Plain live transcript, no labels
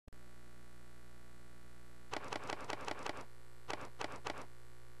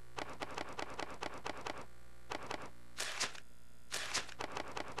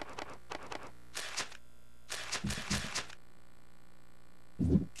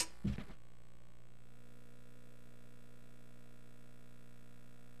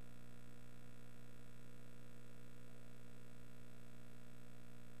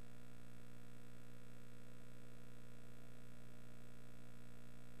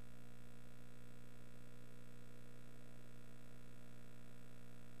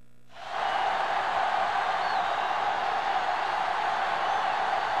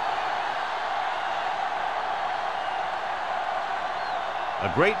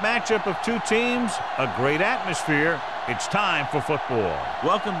A great matchup of two teams, a great atmosphere. It's time for football.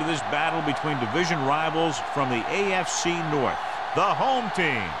 Welcome to this battle between division rivals from the AFC North. The home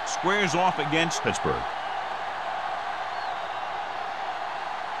team squares off against Pittsburgh.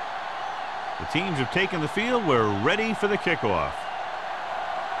 The teams have taken the field. We're ready for the kickoff.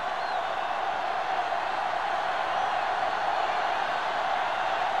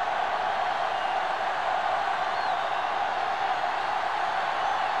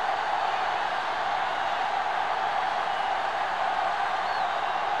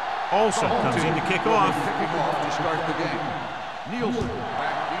 Olsen comes in to kick off. To start the game. Nielsen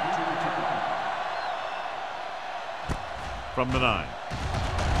back into the from the 9.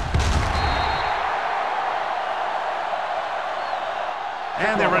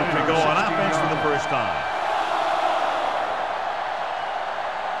 And they're ready to go on offense for the first time.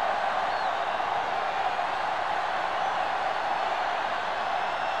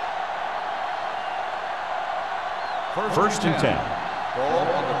 First and 10. Ball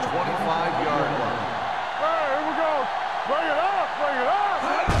on the 25-yard line. Hey, here we go. Bring it up, bring it up.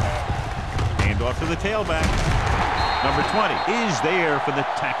 Hand off to the tailback. Number 20 is there for the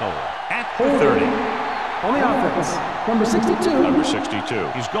tackle at the 30. On the offense, number 62. Number 62.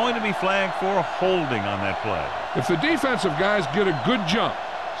 He's going to be flagged for holding on that play. If the defensive guys get a good jump,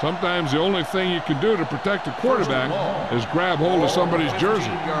 sometimes the only thing you can do to protect the quarterback is grab hold of somebody's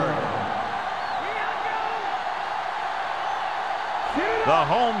jersey. The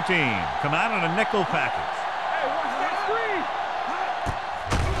home team come out in a nickel package. Hey, watch that screen.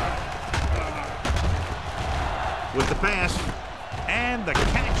 With the pass, and the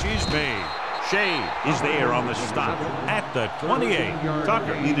catch is made. Shade is there on the stop at the 28.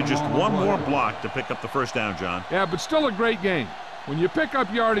 Tucker needed just one more block to pick up the first down, John. Yeah, but still a great game. When you pick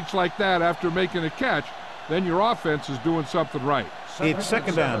up yardage like that after making a catch, then your offense is doing something right. It's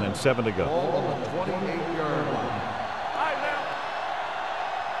second down and 7 to go. Ball on the 28-yard line.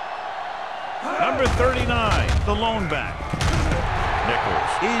 Number 39, the lone back.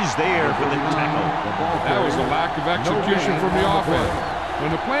 Nichols is there for the tackle. That was a lack of execution from the offense.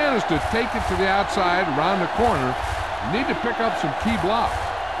 When the plan is to take it to the outside, around the corner, you need to pick up some key blocks.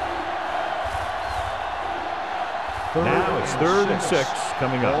 Now it's 3rd and 6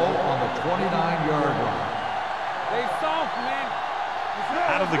 coming up. Ball on the 29-yard line. They soft, man.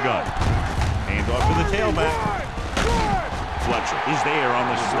 Out of the gun. Hand off to the tailback. Fletcher is there on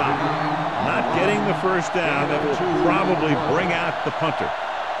the stop. Not getting the first down. That will probably bring out the punter.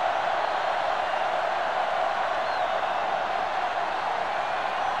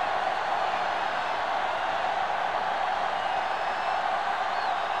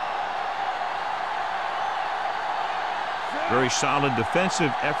 Very solid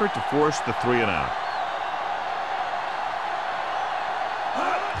defensive effort to force the 3 and out.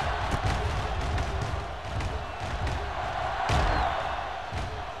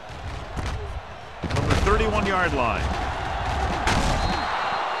 From the 31-yard line.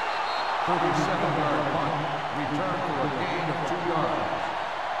 37-yard punt. Return for a gain of 2 yards.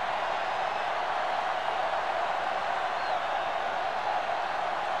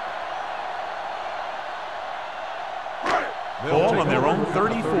 Ball on their own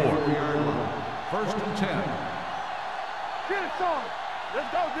 34. First and 10. Get it, son.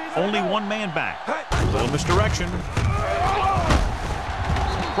 Let's go, D. Only one man back. A little misdirection.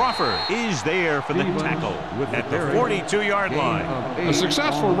 Crawford is there for the tackle at the 42-yard line. A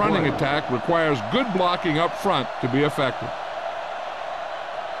successful running attack requires good blocking up front to be effective.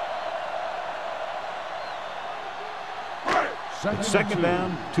 Second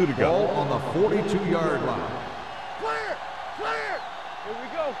down, 2 to go. Ball on the 42-yard line. Clear, clear. Here we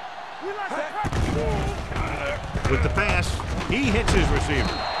go. We like that. With the pass, he hits his receiver.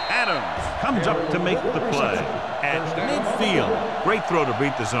 Adams comes up to make the play at midfield. Great throw to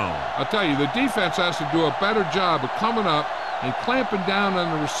beat the zone. I'll tell you, the defense has to do a better job of coming up and clamping down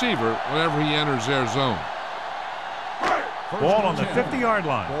on the receiver whenever he enters their zone. Ball on the 50-yard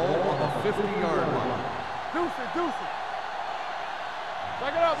line. Ball on the 50-yard line. Deuce it, deuce it.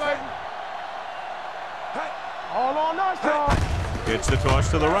 Check it out, baby. All on us, y'all. It's the toss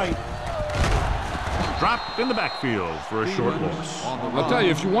to the right. Dropped in the backfield for a short loss. I'll tell you,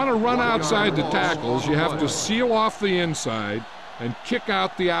 if you want to run outside the tackles, you have to seal off the inside and kick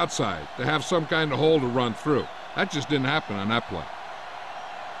out the outside to have some kind of hole to run through. That just didn't happen on that play.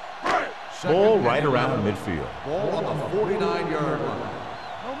 Ball right around midfield. Ball on the 49-yard line.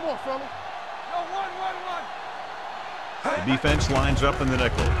 No more, fella. No, one. The defense lines up in the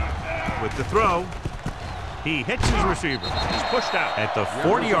nickel. With the throw, He hits his receiver. He's pushed out at the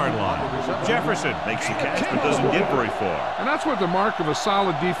 40-yard line. Jefferson makes the catch but doesn't get very far. And that's what the mark of a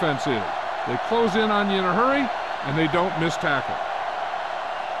solid defense is. They close in on you in a hurry, and they don't miss tackle.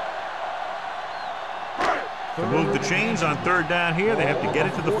 To move the chains on third down here, they have to get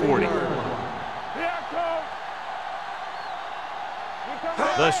it to the 40.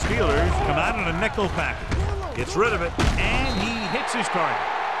 The Steelers come out in a nickel package. Gets rid of it, and he hits his target.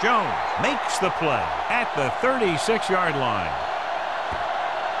 Jones makes the play at the 36-yard line.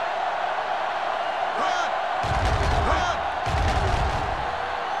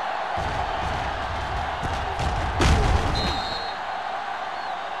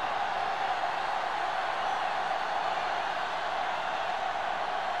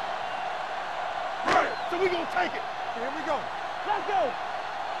 So we're going to take it. Here we go. Let's go.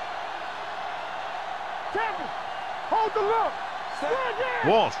 Champion, hold the look.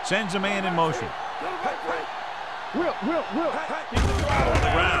 Walsh sends a man in motion. Will. On the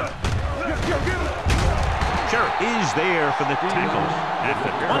ground. Sherritt is there for the tackle at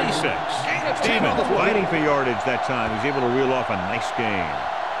the 26. Stevens fighting for yardage that time. He's able to reel off a nice gain.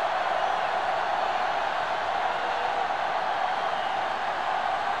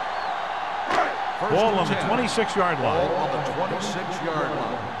 Ball on the 26-yard line. Ball on the 26-yard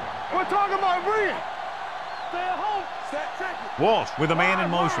line. We're talking about bringing. Stay at home. Check it. Walsh with a man in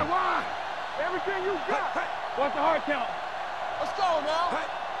motion. Line. Everything you got. What's the hard count? Let's go now.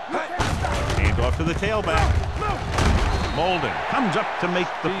 Hand off to the tailback. Molden comes up to make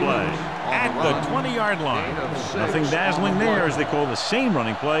the play at the 20-yard line. Nothing dazzling there as they call the same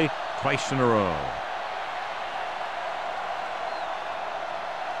running play twice in a row.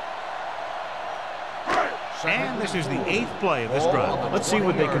 And this is the 8th play of this drive. Let's see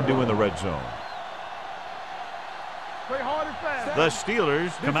what they can do in the red zone. Play hard and fast. The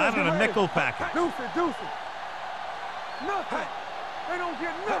Steelers come out in a nickel package. Deuce it. Nothing. They don't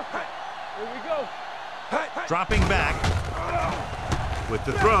get nothing. Here we go. Dropping back with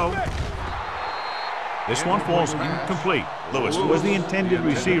the throw. This one falls incomplete. Lewis was the intended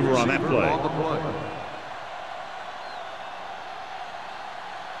receiver on that play.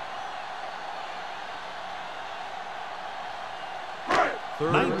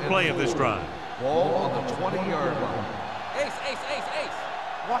 Ninth play of this drive. Ball on the 20-yard line. Ace.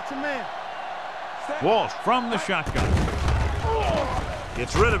 Watch a man. Walsh from the shotgun.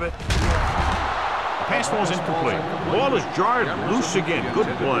 Gets rid of it. The pass falls incomplete. Ball is jarred loose again. Good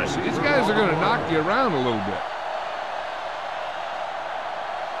play. These guys are going to knock you around a little bit.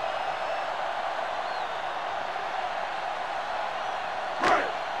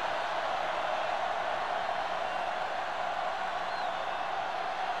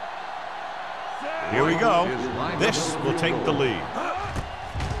 Here we go. This will take the lead.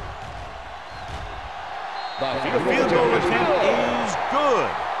 The field goal attempt is good.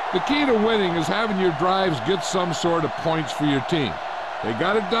 The key to winning is having your drives get some sort of points for your team. They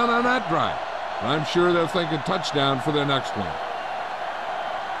got it done on that drive. And I'm sure they're thinking touchdown for their next one.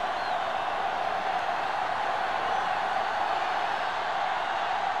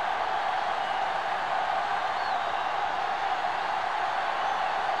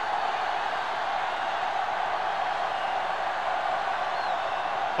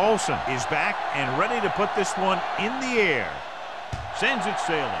 Olsen is back and ready to put this one in the air. Sends it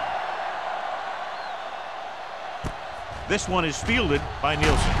sailing. This one is fielded by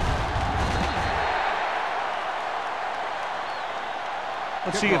Nielsen.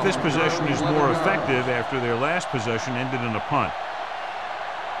 Let's see if this possession is more effective after their last possession ended in a punt.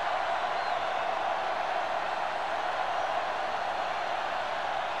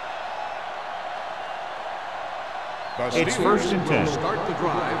 It's 1st and 10. Start the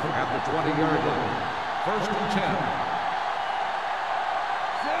drive at the 20-yard line. 1st and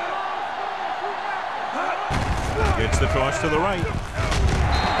 10. Gets the toss to the right.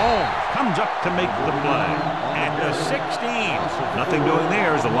 Holmes comes up to make the play at the 16. Nothing doing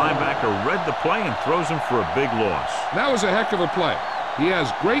there as the linebacker read the play and throws him for a big loss. That was a heck of a play. He has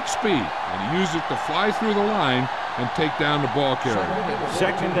great speed, and he used it to fly through the line and take down the ball carrier.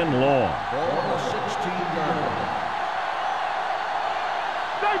 2nd and long. Ball on the 16-yard line.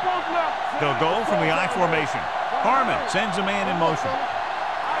 They'll go from the I formation. Harmon sends a man in motion.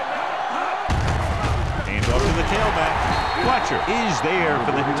 Hands off to the tailback. Fletcher is there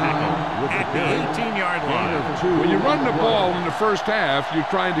for the tackle at the 18-yard line. When you run the ball in the first half, you're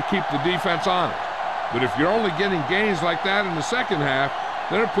trying to keep the defense honest. But if you're only getting gains like that in the second half,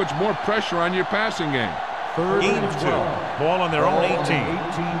 then it puts more pressure on your passing game. Gain of 2. Ball on their own 18.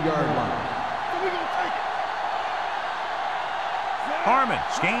 18-yard line. Harmon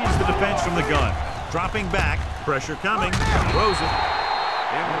scans the defense from the gun. Dropping back. Pressure coming. Throws it.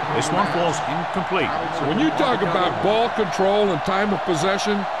 This one falls incomplete. When you talk about ball control and time of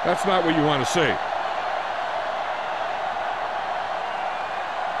possession, that's not what you want to see.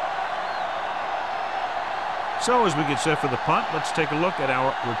 So as we get set for the punt, let's take a look at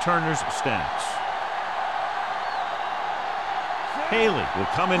our returners' stats. Haley will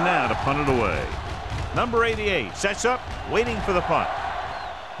come in now to punt it away. Number 88 sets up, waiting for the punt.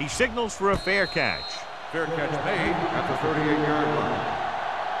 He signals for a fair catch. Fair catch made at the 38-yard line.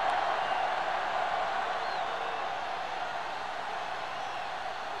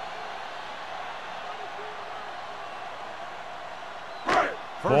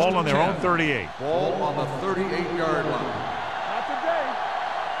 Ball on their own 38. Ball on the 38-yard line. Not today.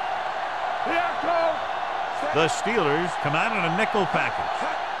 Here comes. The Steelers come out in a nickel package.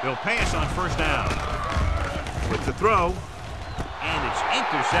 They'll pass on first down. With the throw, and it's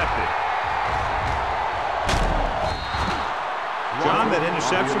intercepted. John, that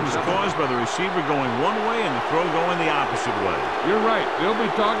interception was caused by the receiver going one way and the throw going the opposite way. You're right. They'll be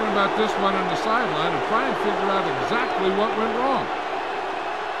talking about this one on the sideline and try and figure out exactly what went wrong.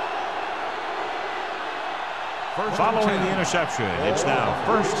 Following the interception, it's now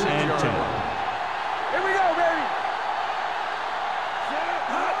 1st and 10. Here we go, baby.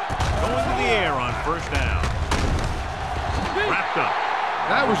 Going to the air on first down. Wrapped up.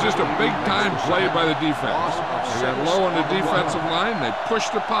 That was just a big-time play by the defense. They got low on the defensive line, they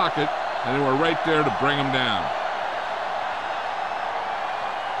pushed the pocket, and they were right there to bring him down.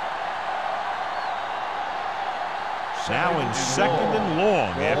 Now in 2nd and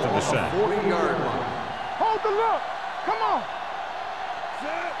long after the sack. 40-yard line. Hold the look. Come on.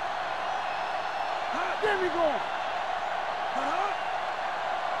 There we go.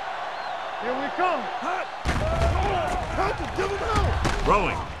 Here we come.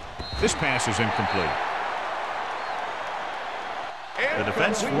 Throwing. This pass is incomplete. The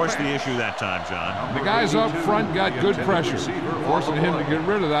defense forced the issue that time, John. The guys up front got good pressure, forcing him to get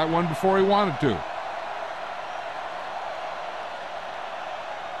rid of that one before he wanted to.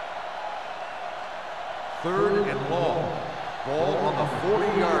 Third and long. Ball on the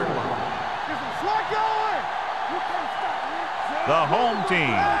 40-yard line. Slot going. You can't stop me. The home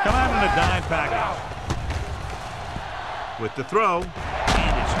team come out in a dime package. With the throw,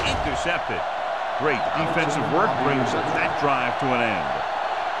 and it's intercepted. Great defensive work brings that drive to an end.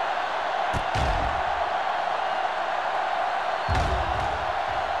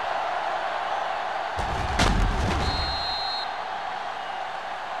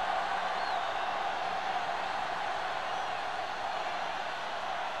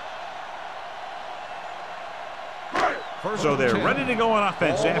 So they're ready to go on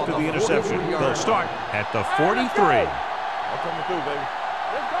offense after the interception. They'll start at the 43. I'm coming through, baby.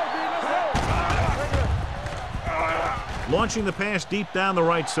 Let's go, B. Let's go. Launching the pass deep down the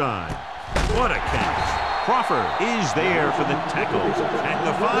right side. What a catch. Crawford is there for the tackle at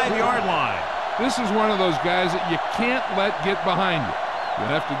the 5-yard line. This is one of those guys that you can't let get behind you. You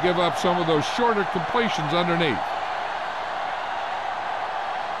have to give up some of those shorter completions underneath.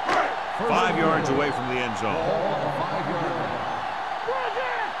 5 yards away from the end zone.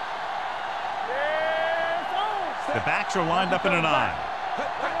 The backs are lined up in an eye.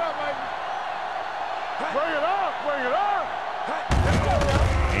 Bring it up, bring it up.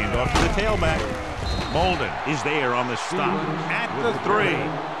 Hand off to the tailback. Molden is there on the stop at the 3.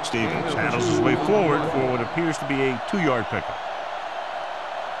 Stevens handles his way forward for what appears to be a 2-yard pickup.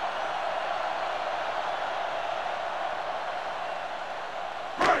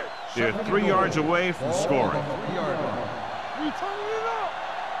 They're 3 yards away from scoring.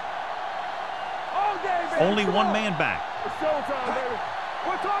 Only one man back. It's showtime, baby.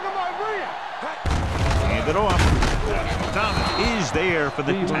 We're talking about brilliant. Hand it off. Thomas is there for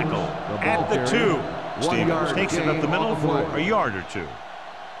the tackle at the 2. Stevens takes it up the middle for a yard or 2.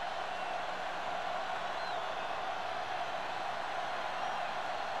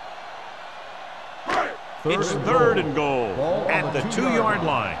 It's 3rd and goal at the 2-yard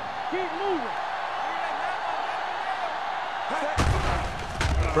line. Keep moving.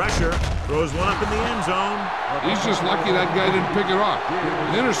 Pressure, throws one up in the end zone. He's just lucky that guy didn't pick it off.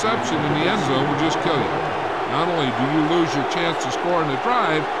 An interception in the end zone will just kill you. Not only do you lose your chance to score in the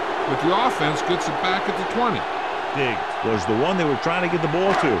drive, but the offense gets it back at the 20. Diggs was the one they were trying to get the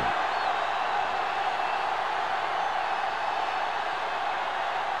ball to.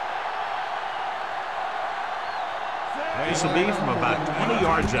 This will be from about 20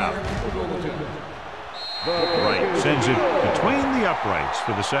 yards out. Right, sends it between the uprights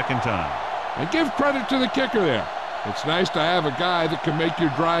for the 2nd time. And give credit to the kicker there. It's nice to have a guy that can make your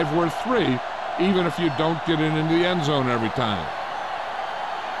drive worth 3, even if you don't get it into the end zone every time.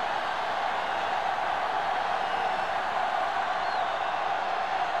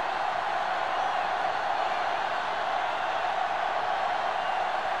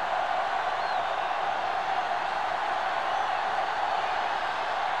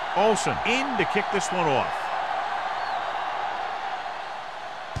 Olsen in to kick this one off.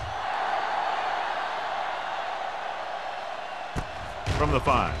 From the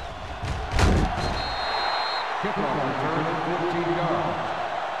 5. Kickoff return 15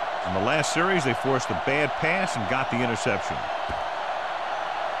 yards. In the last series, they forced a bad pass and got the interception.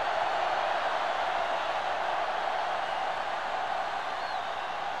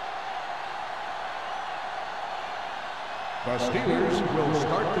 The Steelers will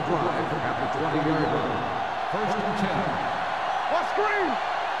start the drive at the 20-yard line. 1st and 10. What screen?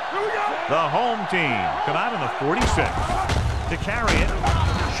 Here we go. The home team come out in the 46. To carry it,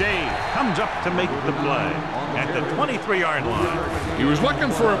 Shea comes up to make the play at the 23-yard line. He was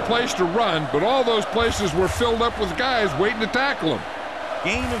looking for a place to run, but all those places were filled up with guys waiting to tackle him.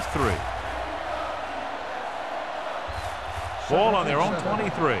 Gain of 3. Ball on their own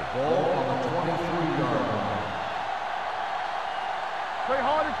 23. Ball on the 23-yard line. Play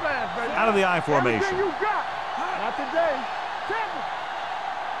hard and fast, baby. Out of the I Everything formation. you got. Not today.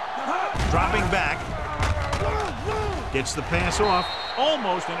 Dropping back. Gets the pass off.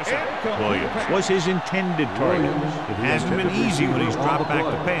 Almost intercepted. Williams was his intended target. It hasn't been easy when he's dropped back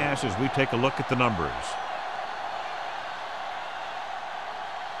to pass as we take a look at the numbers.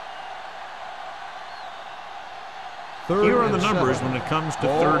 Here are the numbers when it comes to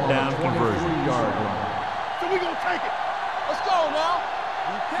third down conversion. So we gonna take it. Let's go now.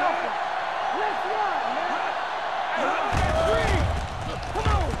 Be careful. Let's run, man. Come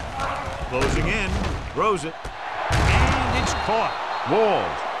on. Closing in. Throws it. And it's caught.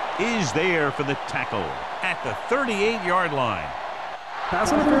 Walls is there for the tackle at the 38-yard line.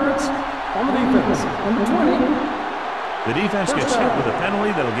 Pass interference on the defense. Number 20. The defense gets hit with a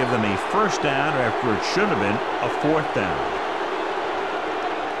penalty that'll give them a first down after it should have been a fourth down.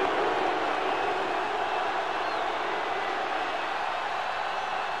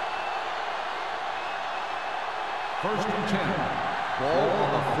 First and 10. Ball on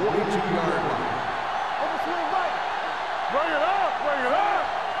the 42-yard line. Overswing right. Bring it up. Bring it up.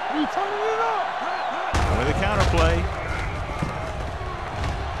 We turning it up. With a counter play.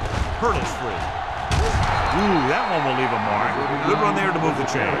 Hurdles free. Ooh, that one will leave a mark. Good run there to move the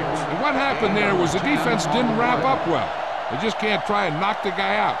chains. And what happened there was the defense didn't wrap up well. They just can't try and knock the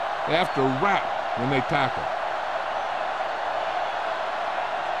guy out. They have to wrap when they tackle.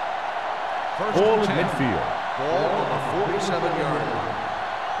 Ball at midfield. Ball on the 47-yard line.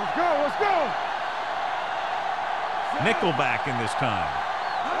 Let's go. Let's go. Nickelback in this time.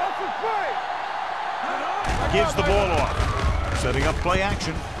 That's a play. Gives the ball off. Setting up play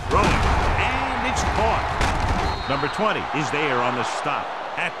action. Throwing. And it's caught. Number 20 is there on the stop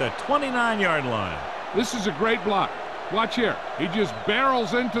at the 29-yard line. This is a great block. Watch here. He just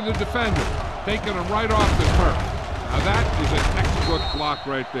barrels into the defender, taking him right off the turf. Now that is a textbook block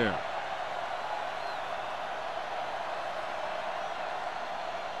right there.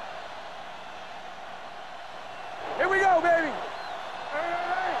 Here we go, baby.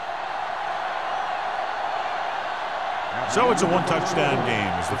 So it's a one-touchdown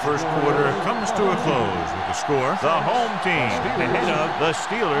game as the first quarter comes to a close with the score. The home team ahead of the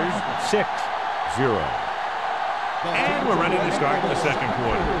Steelers 6-0. And we're ready to start the second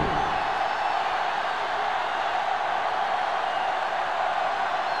quarter.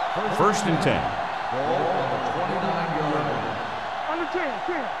 First and 10. Ball on the 29-yard line. Under 10.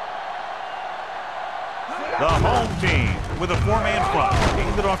 The home team with a four-man front.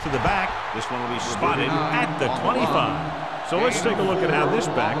 Handed it off to the back. This one will be spotted at the 25. So let's take a look at how this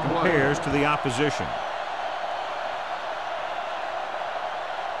back compares to the opposition.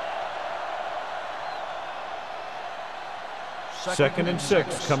 Second and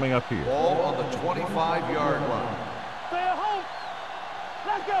 6 coming up here. Ball on the 25-yard line. Stay at home.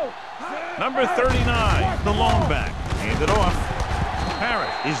 Let's go. Number 39, the long back. Handed off.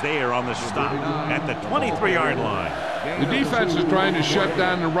 Harris is there on the stop at the 23-yard line. The defense is trying to shut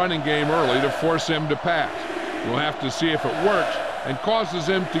down the running game early to force him to pass. We'll have to see if it works and causes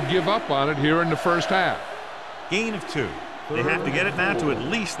him to give up on it here in the first half. Gain of 2. They have to get it now to at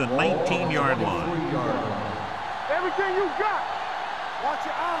least the 19-yard line. Everything you got. Watch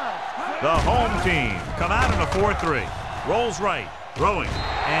your eyes. The home team come out in a 4-3. Rolls right, throwing,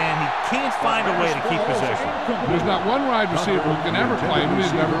 and he can't find a way to keep possession. There's not one wide receiver who can ever claim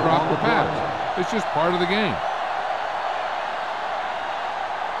he's never dropped a pass. It's just part of the game.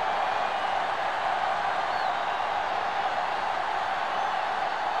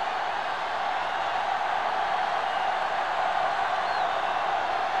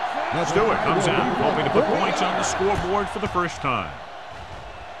 Stewart comes out, hoping to put points on the scoreboard for the first time.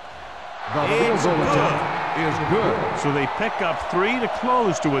 The field goal attempt is good. So they pick up 3 to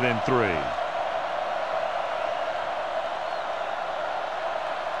close to within 3.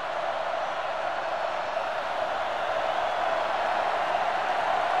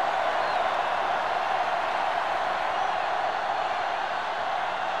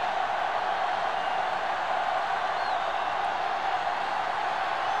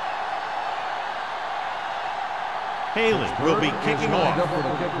 Haley will be kicking off. Up for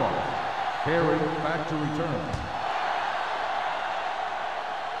the kickoff. Carry back to return.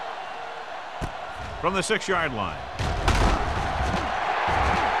 From the 6-yard line.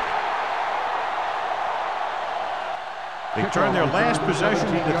 They turn their last possession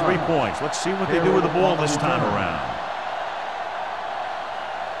into 3 points. Let's see what they do with the ball this time around.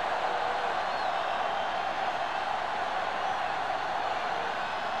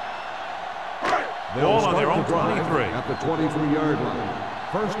 Ball on their own 23. At the 23-yard line.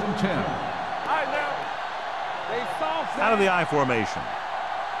 1st and 10. All right, now. They soft. Out of the I formation.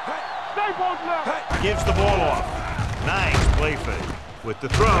 Stay both left. Gives the ball off. Nice play fake. With the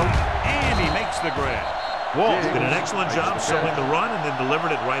throw, and he makes the grab. Walt did an excellent job selling the run and then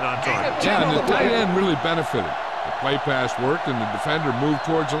delivered it right on target. Yeah, and the tight end really benefited. The play pass worked and the defender moved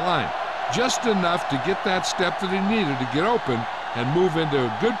towards the line. Just enough to get that step that he needed to get open and move into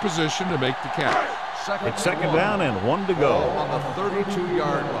a good position to make the catch. It's 2nd down and 1 to go. On the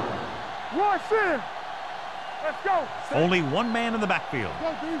 32-yard line. Rush in. Let's go. Only 1 man in the backfield. Go,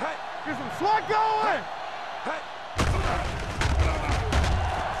 D. Get some slot going.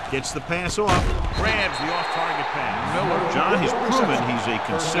 Gets the pass off. Grabs the off-target pass. John has proven he's a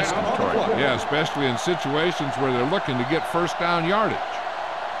consistent target. Yeah, especially in situations where they're looking to get 1st down yardage.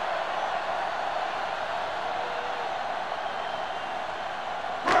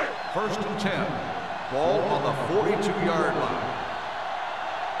 First and 10. Ball on the 42-yard line.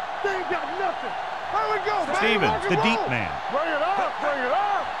 They ain't got nothing. Here we go, baby. Stevens, the deep man. Bring it up, bring it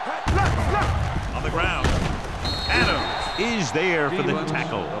up. Left. On the ground. Adams is there for the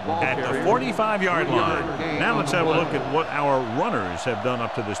tackle at the 45-yard line. Now let's have a look at what our runners have done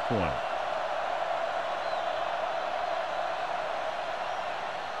up to this point.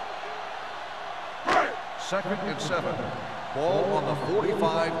 Second and 7. Ball on the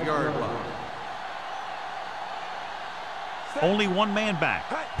 45-yard line. Only 1 man back.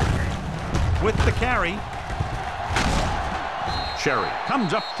 With the carry. Cherry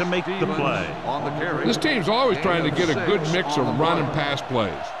comes up to make the play. On the carry. This team's always trying to get a good mix of run and pass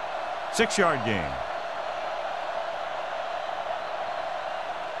plays. 6-yard gain.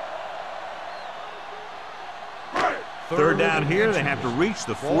 Third down here. They have to reach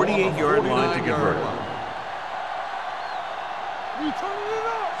the 48-yard line to convert it.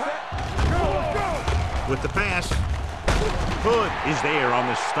 With the pass, Hood is there on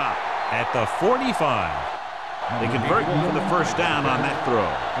the stop at the 45. They convert for the 1st down on that throw.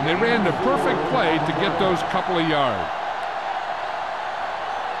 And they ran the perfect play to get those couple of yards.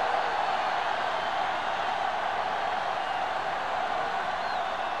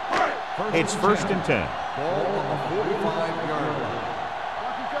 It's 1st and 10. Ball on the 45-yard line.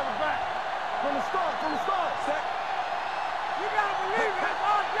 Watch each other back. From the start. Set. You gotta believe it. It's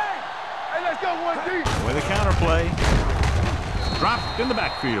all day. Hey, let's go, 1D. With a counter play. Dropped in the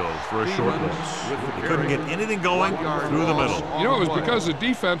backfield for a short loss. He couldn't get anything going through the middle. You know, it was because the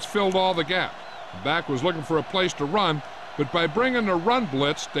defense filled all the gaps. The back was looking for a place to run, but by bringing the run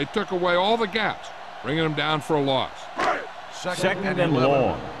blitz, they took away all the gaps, bringing them down for a loss. Second and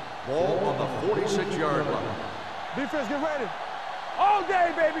long. Ball on the 46-yard line. Defense, get ready. All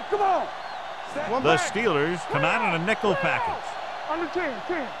day, baby. Come on. The Steelers come out in a nickel package. Under 10.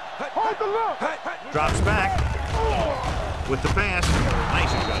 Hold the look. Drops back. With the pass.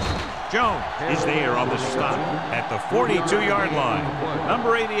 Nice adjustment. Jones is there on the stop at the 42-yard line.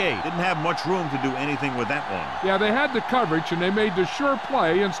 Number 88 didn't have much room to do anything with that one. Yeah, they had the coverage, and they made the sure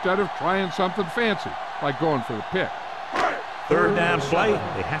play instead of trying something fancy, like going for the pick. Third down play.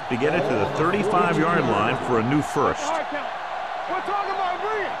 They have to get it to the 35-yard line for a new first. We're talking about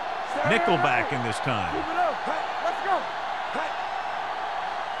bringing. Nickelback in this time. Keep it up. Let's go.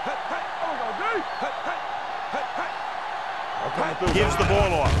 Gives the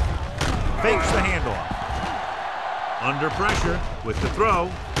ball off. Fakes the handoff. Under pressure with the throw.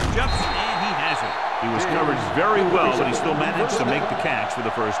 Jumps, and he has it. He was covered very well, but he still managed to make the catch for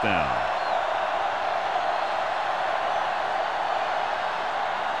the 1st down.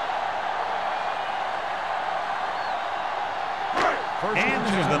 And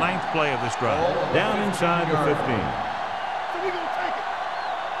this is the 9th play of this drive. Down inside the 15. So we're going to take it.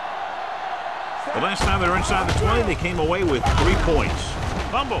 The last time they were inside the 20, they came away with 3 points.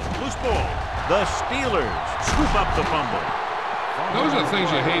 Fumble, loose ball. The Steelers scoop up the fumble. Those are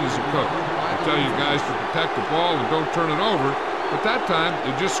things you hate as a coach. I tell you guys to protect the ball and don't turn it over. But that time,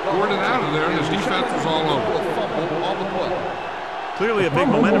 they just scored it out of there, and the defense was all over. Clearly a big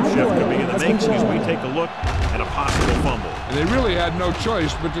momentum shift could be in the making as we take a look at a possible fumble. And they really had no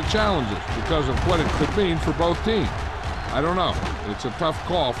choice but to challenge it because of what it could mean for both teams. I don't know. It's a tough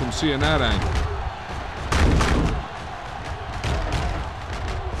call from seeing that angle.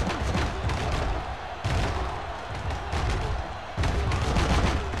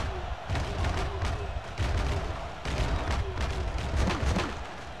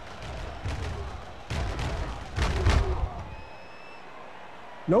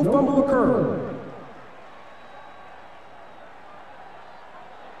 No fumble occurred.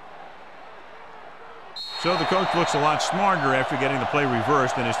 So the coach looks a lot smarter after getting the play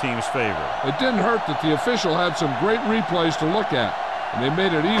reversed in his team's favor. It didn't hurt that the official had some great replays to look at, and they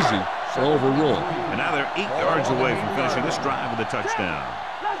made it easy to overrule. And now they're 8 yards away from finishing this drive with a touchdown.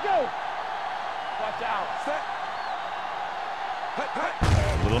 Let's go. Watch out. Set.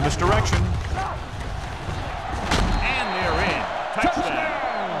 A little misdirection. And they're in. Touchdown.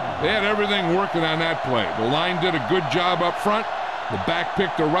 They had everything working on that play. The line did a good job up front. The back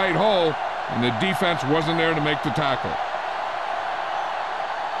picked the right hole, and the defense wasn't there to make the tackle.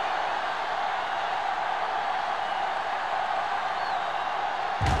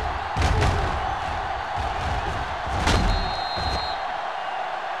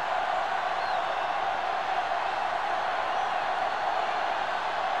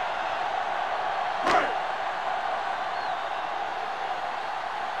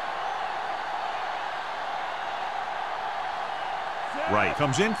 Right,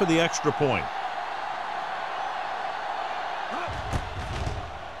 comes in for the extra point.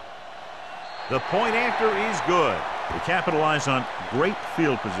 The point after is good. They capitalize on great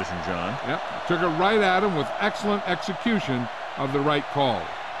field position, John. Yep, took it right at him with excellent execution of the right call.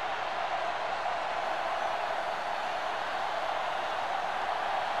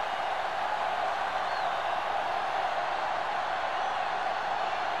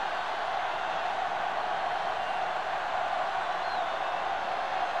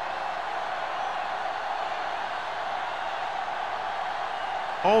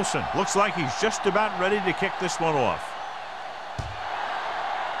 Olsen looks like he's just about ready to kick this one off.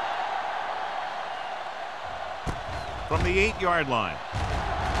 From the 8-yard line.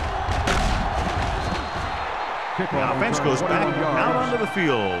 The offense goes back out onto the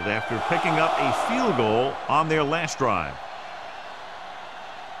field after picking up a field goal on their last drive.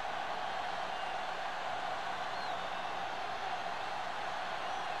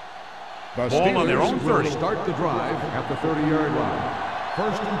 The Ball on their own 30. Will start the drive at the 30-yard line.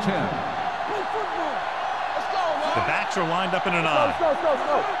 1st and 10. The backs are lined up in an I.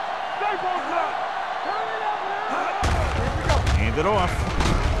 Hand it off.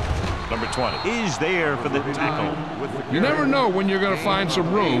 Number 20 is there for the tackle. You never know when you're going to find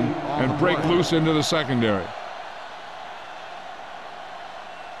some room and break loose into the secondary.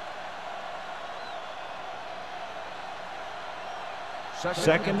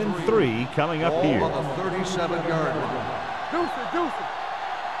 Second and 3 coming up here. On the 37-yard line.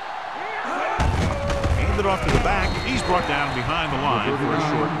 Hand it off to the back. He's brought down behind the line for a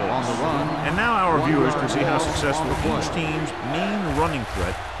short ball. And now our viewers can see how successful each team's main running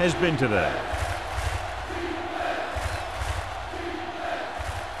threat has been today.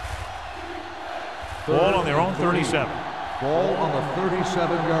 Ball on their own 37. Ball on the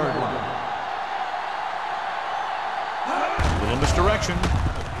 37-yard line. Little misdirection.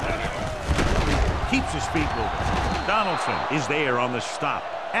 Keeps his feet moving. Donaldson is there on the stop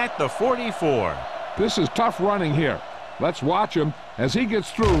at the 44. This is tough running here. Let's watch him as he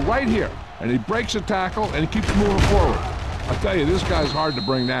gets through right here, and he breaks a tackle and he keeps moving forward. I tell you, this guy's hard to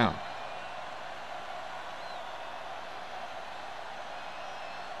bring down.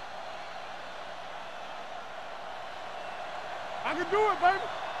 I can do it, baby.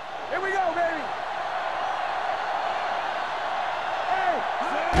 Here we go, baby.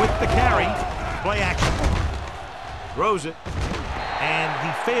 With the carry, play action. Throws it, and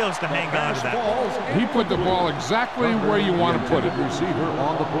he fails to hang on to that ball. He put the ball exactly where you want to put it. Receiver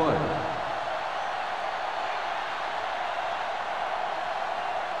on the play.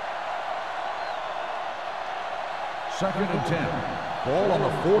 Second and 10. Ball on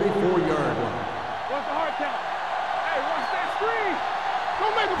the 44-yard line. What's the hard count? Hey, watch that screen.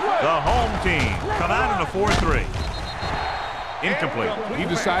 Don't make a play. The home team come out in a 4-3. Incomplete. He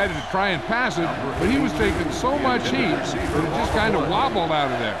decided to try and pass it, but he was taking so much heat that it just kind of wobbled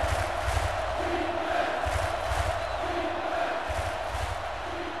out of there.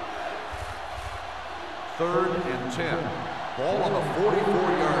 3rd and 10. Ball on the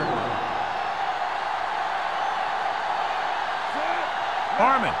 44-yard line.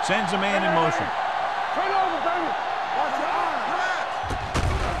 Harmon sends a man in motion. Turn over, baby. Watch your eyes.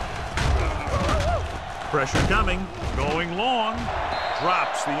 Pressure coming, going long.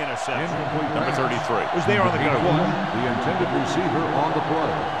 Drops the interception. Incomplete Number pass. 33 was there on the go. The intended receiver on the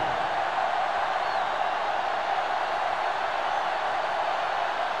play.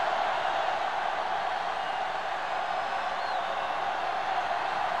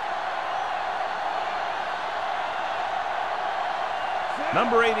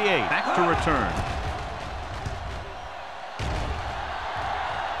 Number 88 back to return.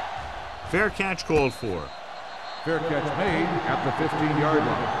 Fair catch called for. Fair catch made at the 15-yard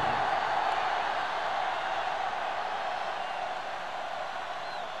line.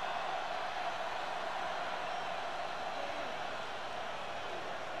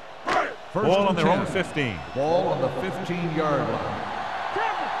 First Ball on and their 10. own 15. Ball on the 15-yard line.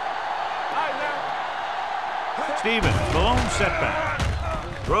 Stevens, Malone setback.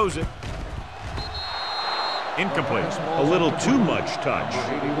 Throws it. Incomplete. A little too much touch.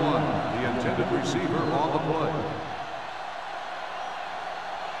 Number 81, the intended receiver on the play.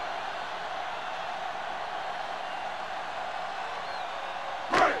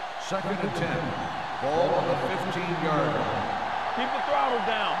 Second and 10. Ball on the 15-yard line. Keep the throttle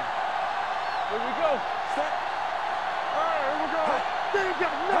down. Here we go. Set. All right, here we go. They ain't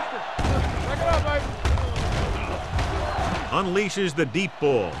got nothing. Check it out, baby. Unleashes the deep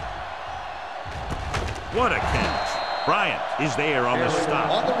ball. What a catch. Bryant is there on the stop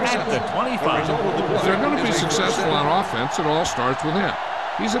at the 25. If they're going to be successful on offense, it all starts with him.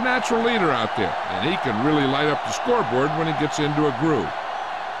 He's a natural leader out there, and he can really light up the scoreboard when he gets into a groove.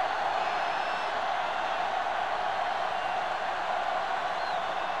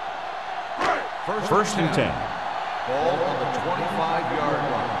 First and 10. Ball on the 25-yard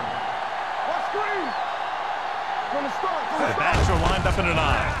line. Watch screen. From the start. The backs are lined up in an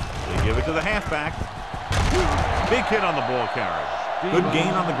eye. They give it to the halfback. Big hit on the ball carrier. Good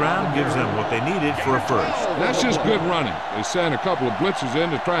gain on the ground gives them what they needed for a first. That's just good running. They sent a couple of blitzes in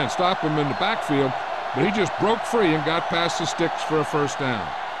to try and stop him in the backfield, but he just broke free and got past the sticks for a first down.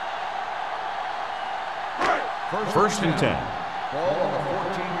 First and 10. Ball on the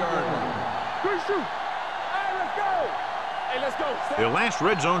 14-yard line. Good shoot. Hey, let's go. Hey, let's go. Their last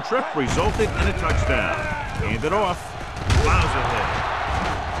red zone trip resulted in a touchdown. Hand it off. Plows ahead.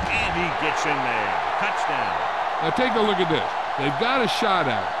 And he gets in there. Touchdown. Now take a look at this. They've got a shot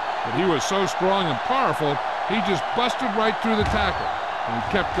at it, but he was so strong and powerful, he just busted right through the tackle and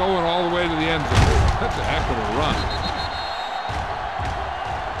kept going all the way to the end zone. That's a heck of a run.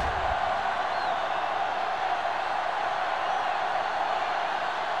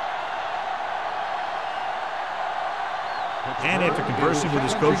 And after conversing with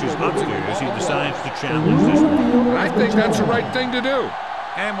his coaches upstairs, he decides to challenge this one. And I think that's the right thing to do.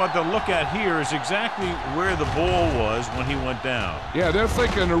 And what they'll look at here is exactly where the ball was when he went down. Yeah, they're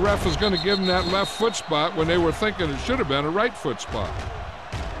thinking the ref is going to give him that left foot spot when they were thinking it should have been a right foot spot.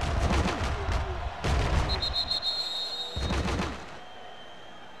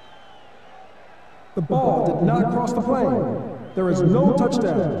 The ball did not cross the plane. There is no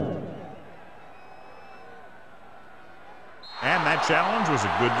touchdown. And that challenge was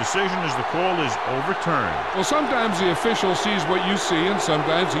a good decision as the call is overturned. Well, sometimes the official sees what you see and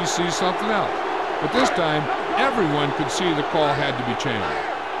sometimes he sees something else. But this time, everyone could see the call had to be changed.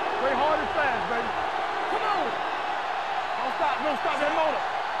 Play hard and fast, baby. Come on. Don't stop. Don't stop that motor.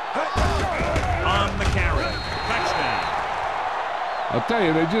 On the carry. Touchdown. I'll tell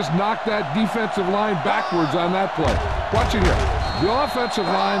you, they just knocked that defensive line backwards on that play. Watch it here. The offensive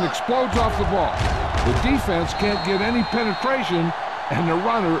line explodes off the ball. The defense can't get any penetration, and the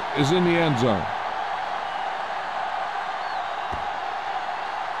runner is in the end zone.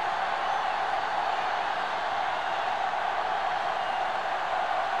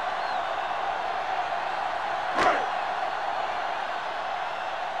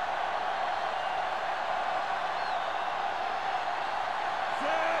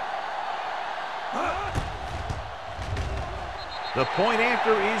 The point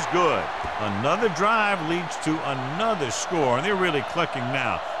after is good. Another drive leads to another score, and they're really clicking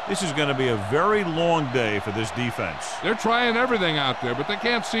now. This is going to be a very long day for this defense. They're trying everything out there, but they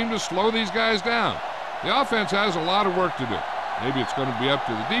can't seem to slow these guys down. The offense has a lot of work to do. Maybe it's going to be up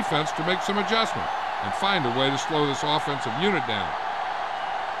to the defense to make some adjustment and find a way to slow this offensive unit down.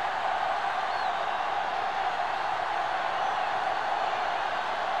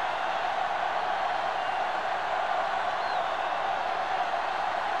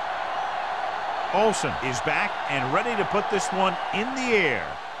 Olsen is back and ready to put this one in the air.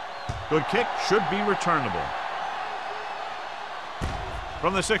 Good kick, should be returnable.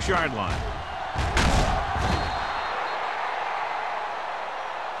 From the 6-yard line.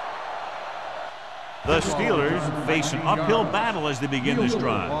 The Steelers face an uphill battle as they begin this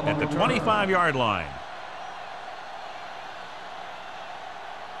drive at the 25-yard line.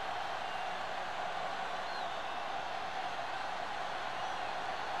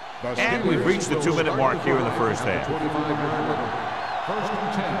 And we've reached the 2-minute mark here in the first half. 1st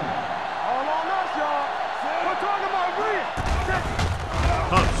and 10. All on us, y'all. We're talking about green.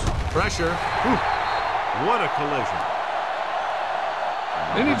 Pumps, pressure. Whew. What a collision.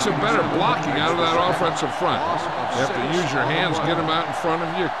 They need some better blocking out of that offensive front. You have to use your hands, get them out in front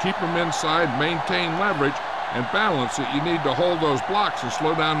of you, keep them inside, maintain leverage, and balance it. You need to hold those blocks and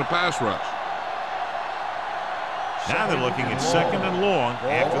slow down the pass rush. Now they're looking at 2nd and long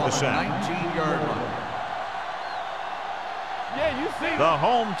after the sack. 19-yard line. Yeah, you see. The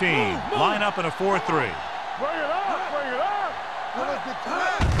home team line up in a 4-3. Bring it up, bring it up.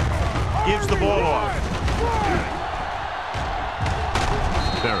 Gives the ball off.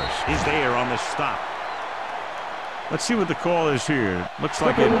 Ferris is there on the stop. Let's see what the call is here. Looks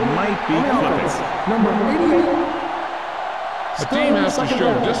like it might be clipping. Number 88. A team has to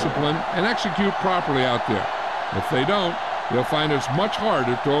show discipline and execute properly out there. If they don't, they'll find it's much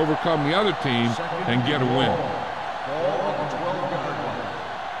harder to overcome the other team and get a win. Ball on the 12-yard line.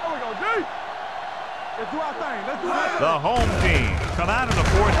 There we go, D. Let's do our thing. Let's do our thing. The home team come out in a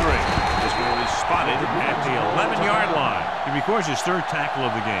 4-3. This one is spotted at the 11-yard line. He records his 3rd tackle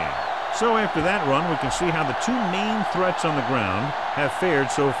of the game. So after that run, we can see how the 2 main threats on the ground have fared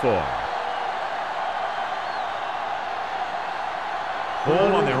so far.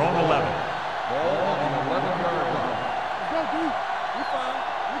 Ball on their own 11. Ball on the 11-yard line. Let's go, D. We fine.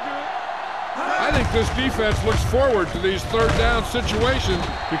 We good. I think this defense looks forward to these 3rd down situations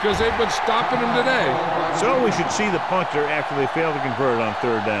because they've been stopping them today. So we should see the punter after they fail to convert on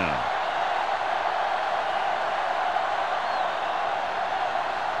 3rd down.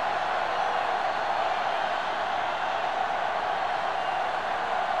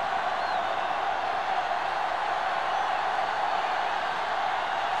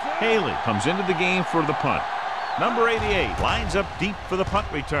 Haley comes into the game for the punt. Number 88 lines up deep for the punt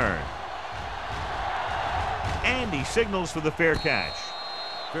return. And he signals for the fair catch.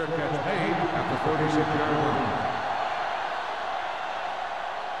 Fair catch made at the 36-yard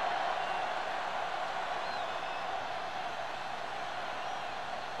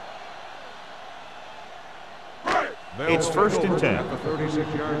line. It's 1st and 10. At the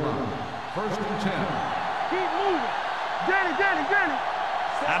 36-yard line. 1st and 10. Keep moving. Danny.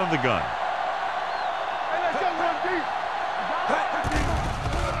 Out of the gun. Hey, let's go, run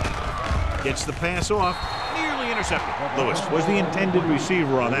deep. Gets the pass off. Nearly intercepted. Lewis was the intended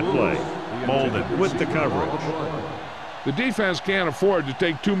receiver on that play. Molden with the coverage. The defense can't afford to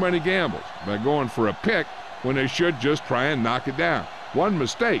take too many gambles by going for a pick when they should just try and knock it down. One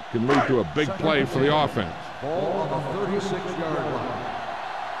mistake can lead to a big play for the offense. Ball on the 36-yard line.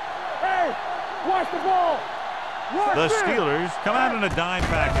 Hey, watch the ball. Watch The this. Steelers come out in a dime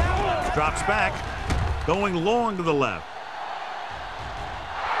package. Drops back. Going long to the left.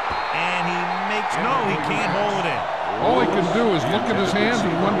 And he can't hold it in. All he can do is look at his hands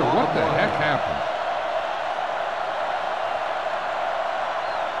and wonder what the heck happened.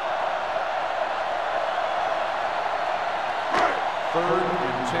 Third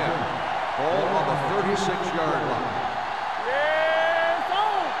and 10. Ball on the 36-yard line.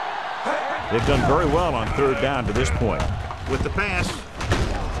 They've done very well on 3rd down to this point. With the pass.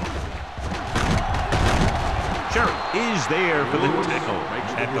 Sherritt is there for the tackle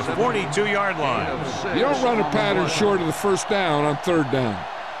at the 42-yard line. You don't run a pattern short of the 1st down on 3rd down.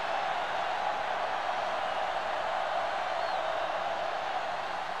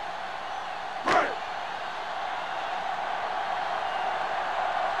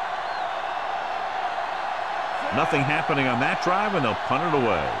 Nothing happening on that drive, and they'll punt it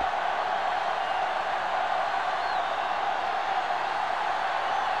away.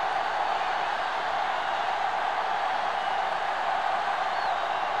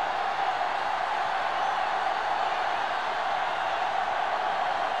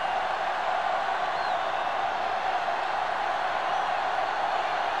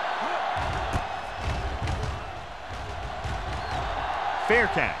 Fair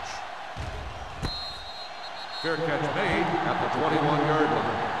catch. Fair catch made at the 21-yard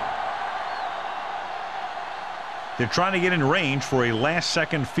line. They're trying to get in range for a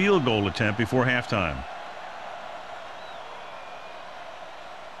last-second field goal attempt before halftime.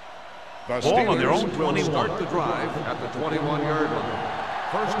 Ball on their own 21. Will start the drive at the 21-yard line.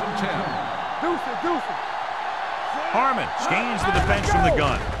 1st and 10. Deuce it, deuce it. Harmon scans the defense from the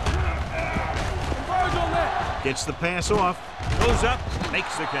gun. Converge on that. Gets the pass off. Goes up.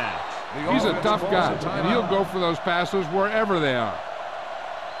 Makes the catch. He's a tough guy, and he'll go for those passes wherever they are.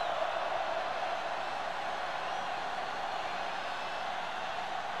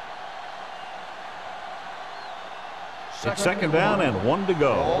 It's 2nd down and 1 to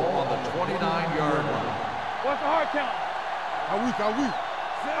go. Ball on the 29-yard line. What's the hard count? How weak, how weak.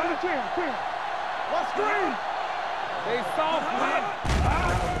 On the chin. What's screen? They soft, man.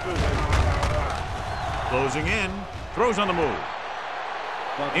 Closing in. Throws on the move.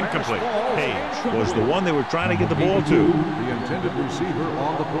 Incomplete. Page was the one they were trying to get the ball to. The intended receiver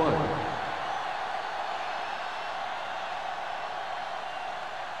on the play.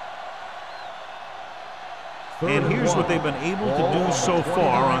 And here's what they've been able to do so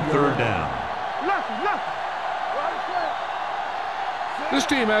far on 3rd down. This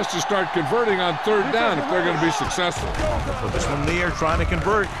team has to start converting on 3rd down if they're going to be successful. Put this one in the air, trying to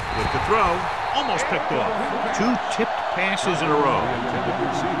convert. With the throw, almost picked off. 2 tipped passes in a row. The intended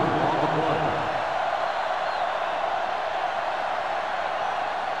receiver on the play.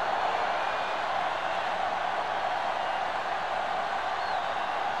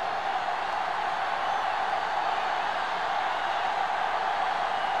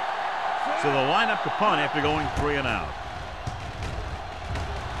 So they'll line up to punt after going 3 and out.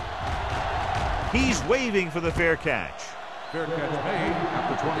 He's waving for the fair catch. Fair catch made at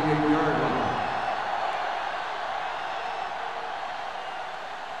the 28-yard line.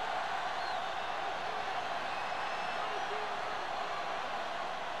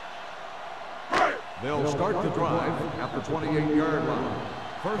 They'll start the drive at the 28-yard line.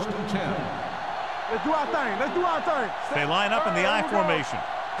 1st and 10. Let's do our thing. Let's do our thing. They line up in the I formation.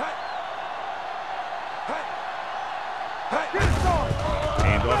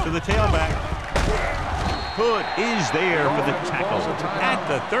 Hand off to the tailback. Hood is there for the tackle at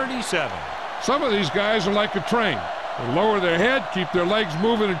the 37. Some of these guys are like a train. They lower their head, keep their legs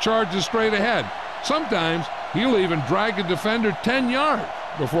moving, and charge straight ahead. Sometimes he'll even drag a defender 10 yards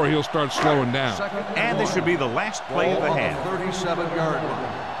before he'll start slowing down. And this should be the last play of the half. 37-yard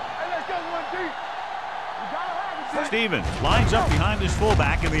line. Stevens lines up behind his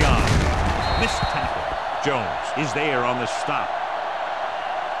fullback in the eye. Missed tackle. Jones is there on the stop.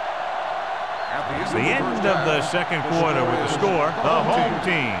 It's the end of the 2nd quarter with the score. The home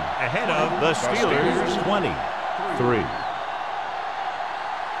team ahead of the Steelers 23.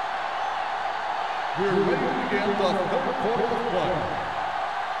 We're ready to begin the 3rd quarter of play.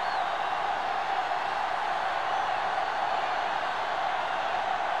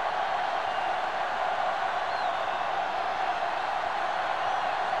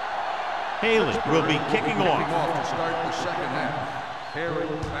 Haley will be kicking off. To start the 2nd half. Harry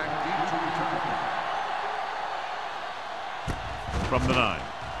back deep to return. From the 9.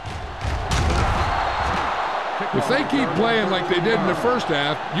 If they keep playing like they did in the 1st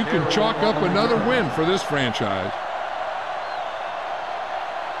half, you can chalk up another win for this franchise.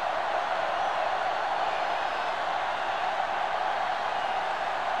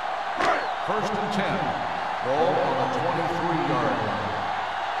 First and 10. Ball on the 23-yard line.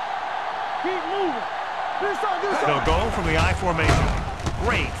 Keep moving. They'll go from the I formation.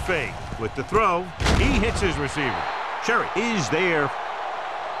 Great fake. With the throw, he hits his receiver. Cherry is there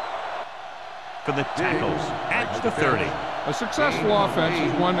for the tackles at the 30. A successful offense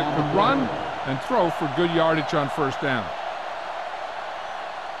is one that could run and throw for good yardage on 1st down.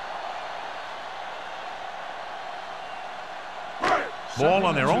 Ball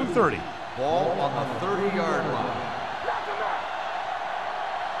on their own 30. Ball on the 30-yard line.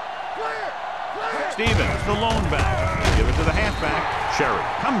 Stevens, the lone back. Give it to the halfback. Cherry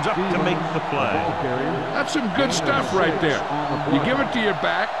comes up to make the play. That's some good stuff right there. You give it to your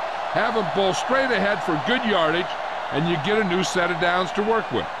back, have him pull straight ahead for good yardage, and you get a new set of downs to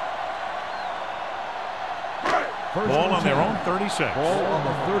work with. Ball on their own 36. Ball on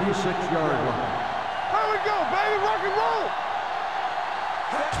the 36-yard line. Here we go, baby. Rock and roll.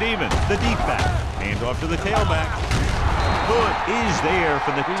 Stevens, the deep back. Hand off to the tailback. Hood is there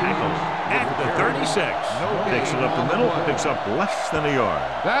for the tackle at the 36. Takes it up the middle, picks up less than a yard.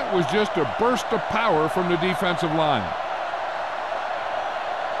 That was just a burst of power from the defensive line.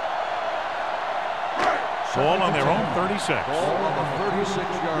 Ball on their own 36. Ball on the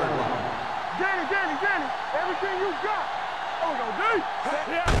 36-yard line. Danny, everything you got.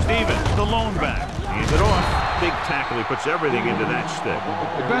 Stevens, the lone back. Hands it off. Big tackle. He puts everything into that stick.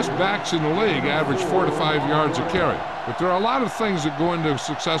 The best backs in the league average 4 to 5 yards a carry. But there are a lot of things that go into a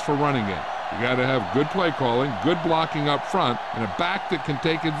successful running game. You got to have good play calling, good blocking up front, and a back that can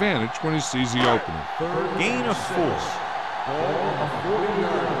take advantage when he sees the opening. Gain of 4. Ball on the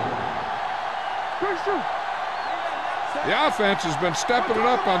 40-yard line. The offense has been stepping it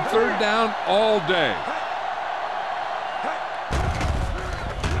up on third down all day.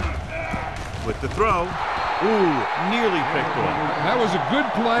 With the throw. Ooh, nearly picked off. That was a good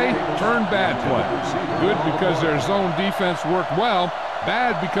play, turned bad play. Good because their zone defense worked well,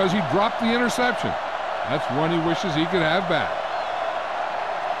 bad because he dropped the interception. That's one he wishes he could have back.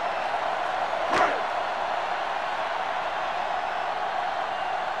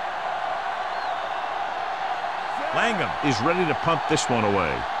 Langham is ready to punt this one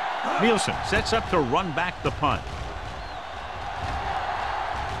away. Nielsen sets up to run back the punt.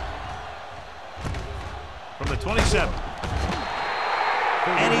 From the 27.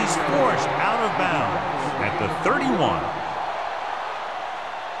 And he's forced out of bounds at the 31.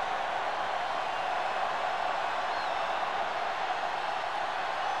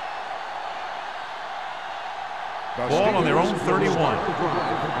 Ball on their own 31. At the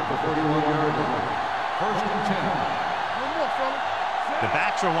 31-yard line. First and 10. The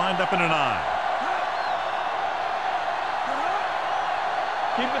backs are lined up in an eye.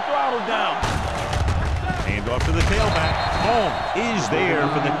 Keep the throttle down. Hand off to the tailback. Holmes is there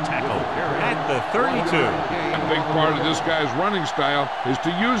for the tackle at the 32. A big part of this guy's running style is to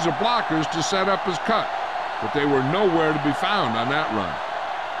use the blockers to set up his cut. But they were nowhere to be found on that run.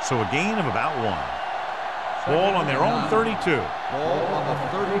 So a gain of about 1. Ball on their own 32. Ball on the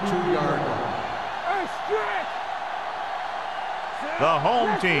 32-yard line. The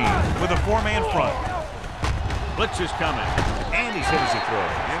home team with a 4-man front. Blitz is coming. And he's hit as he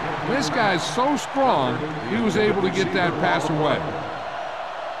throws. This guy's so strong, he was able to get that pass away.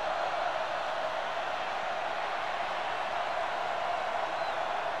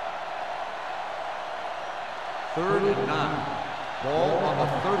 Third and 9. Ball on the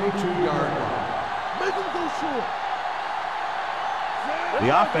 32-yard line. Make him go short.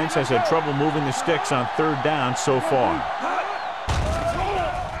 The offense has had trouble moving the sticks on third down so far.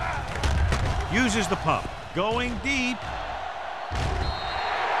 Uses the pump. Going deep.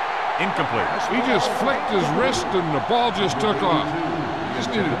 Incomplete. He just flicked his wrist and the ball just took off. He just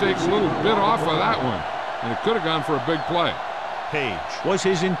needed to take a little bit off of that one, and it could have gone for a big play. Page was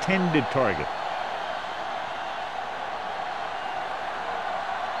his intended target.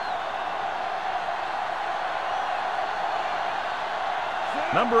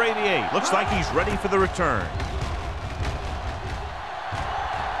 Number 88 looks like he's ready for the return.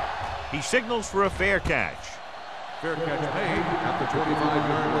 He signals for a fair catch. Fair catch made at the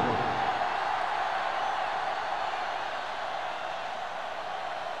 25-yard line.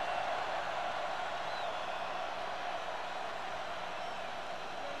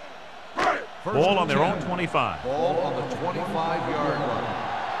 Ball on their own 25. Ball on the 25-yard line.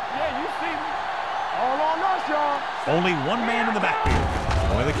 Yeah, you see me. All on us, y'all. Only one man in the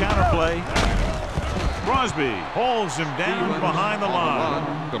backfield. Only the counterplay. Crosby holds him down behind the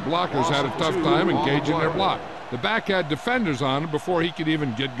line. The blockers had a tough time engaging their block. The back had defenders on him before he could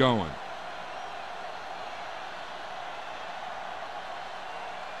even get going.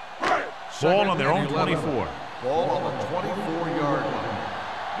 Ball on their own 24. Ball on the 24-yard line.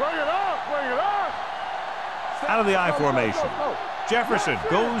 Bring it up, bring it up. Out of the I formation. Jefferson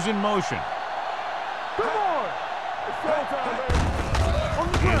goes in motion. Come on. It's showtime, baby.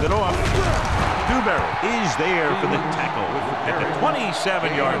 Hand it off. Dewberry is there for the tackle at the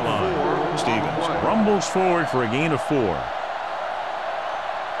 27-yard line. Stevens rumbles forward for a gain of 4.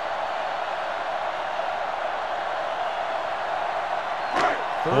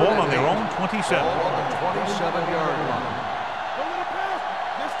 Ball on their own 27. Ball on the 27-yard line. Don't let it pass.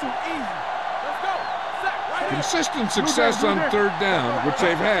 That's too easy. Let's go. Sack right here. Consistent success on third down, which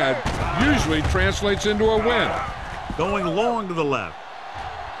they've had, usually translates into a win. Going long to the left.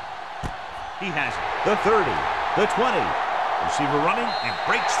 He has it. The 30, the 20. Receiver running and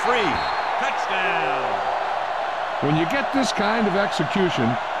breaks free. Touchdown. When you get this kind of execution,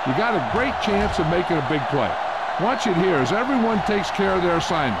 you got a great chance of making a big play. Watch it here as everyone takes care of their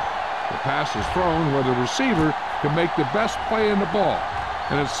assignment. The pass is thrown where the receiver can make the best play in the ball,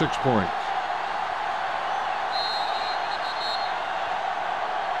 and it's 6 points.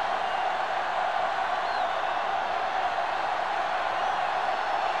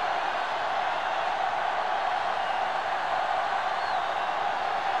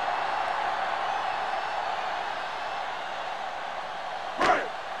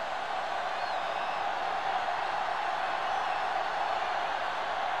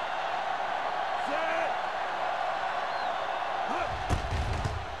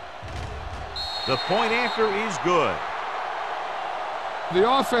 The point after is good. The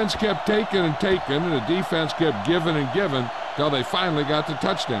offense kept taking and taking, and the defense kept giving and giving till they finally got the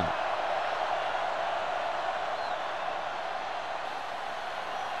touchdown.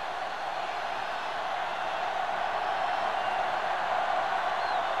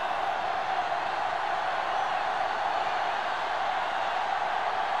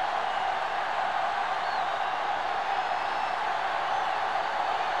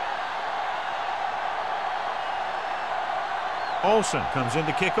 Olsen comes in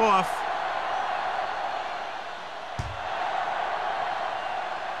to kick off.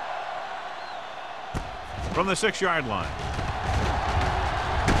 From the 6-yard line.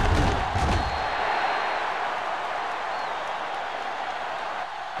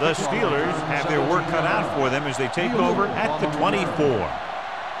 The Steelers have their work cut out for them as they take over at the 24.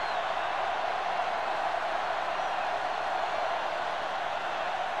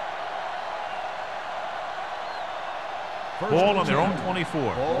 Ball on their own 24.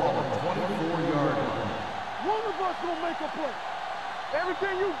 Ball on the 24-yard line. One of us gonna make a play.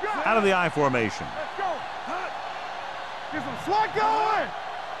 Everything you got. Out of the I formation. Let's go. Get some slot going.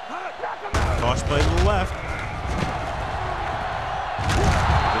 Knock him out. Toss play to the left.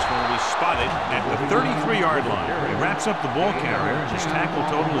 This one will be spotted at the 33-yard line. He wraps up the ball carrier. His tackle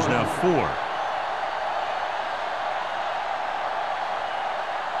total is now 4.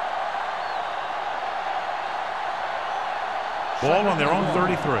 Ball on their own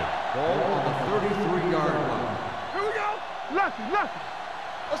 33. Ball on the 33-yard line. Here we go. Lefty.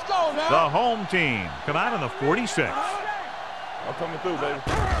 Let's go now. The home team come out on the 46. I'm coming through, baby.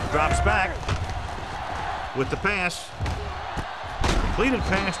 Drops back with the pass. Completed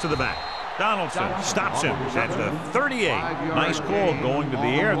pass to the back. Donaldson stops him at the 38. Nice call going to the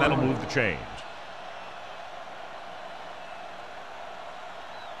air, and that'll move the chains.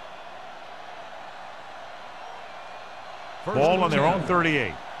 Ball on their own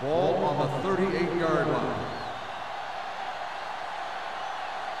 38. Ball on the 38-yard line.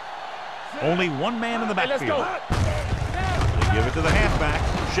 Only one man in the backfield. They give it to the halfback.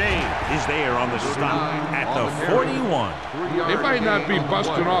 Shea is there on the stop at the 41. They might not be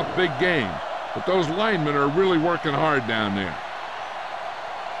busting off big game, but those linemen are really working hard down there.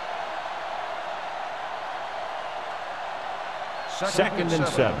 Second and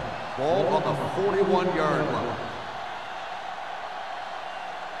 7. Ball on the 41-yard line.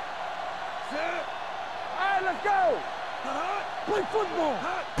 All right, let's go. Play football.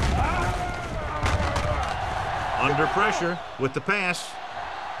 Under pressure with the pass.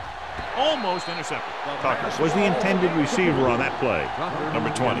 Almost intercepted. Tucker was the intended receiver on that play.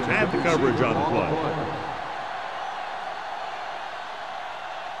 Number 20 had the coverage on the play.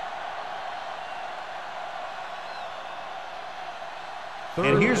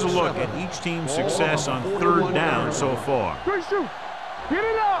 And here's a look at each team's success on third down so far. Good shoot. Get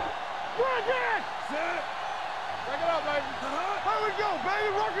it up. Bring it. Break it up, baby. Here we go, baby.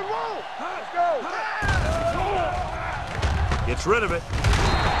 Rock and roll. Let's go. Gets rid of it.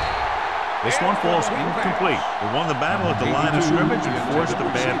 This one falls incomplete. They won the battle at the line of scrimmage and forced a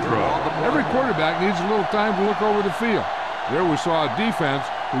bad throw. Every quarterback needs a little time to look over the field. There we saw a defense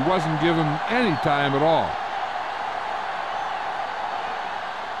who wasn't given any time at all.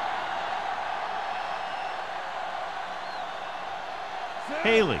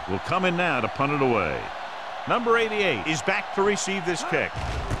 Haley will come in now to punt it away. Number 88 is back to receive this kick.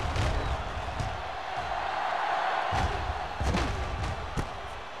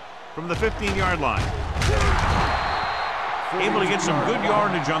 From the 15-yard line. Able to get some good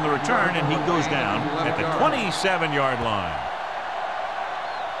yardage on the return, and he goes down at the 27-yard line.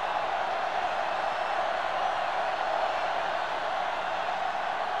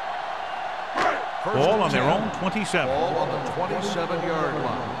 Ball on their own 27. Ball on the 27-yard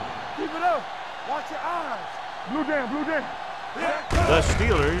line. Keep it up. Watch your eyes. Blue down. The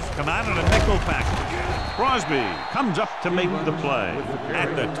Steelers come out in a nickel package. Crosby comes up to make the play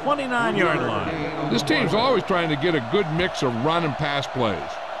at the 29-yard line. This team's always trying to get a good mix of run and pass plays.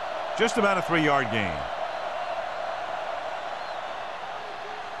 Just about a 3-yard gain.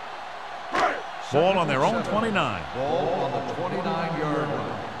 Ball on their own 29. Ball on the 29-yard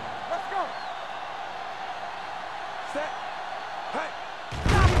line. Let's go. Set.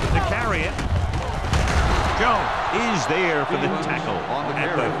 To carry it. Jones is there for the tackle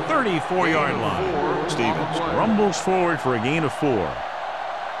at the 34-yard line. Stevens rumbles forward for a gain of 4.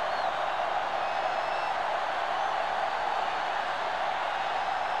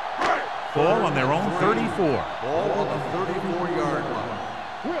 Ball on their own 34. Ball on the 34-yard line.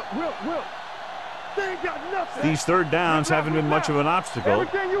 Whip. These third downs haven't been much of an obstacle,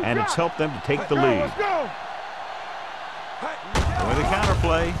 and it's helped them to take the lead. With a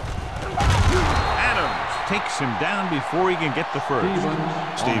counterplay, Adams takes him down before he can get the first.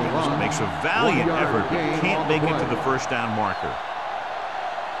 Stevens makes a valiant effort, but can't make it to the first down marker.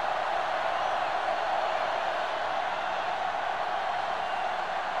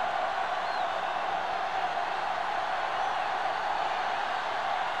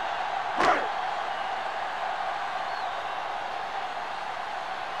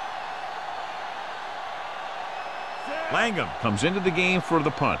 Langham comes into the game for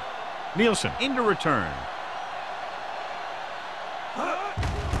the punt. Nielsen into return.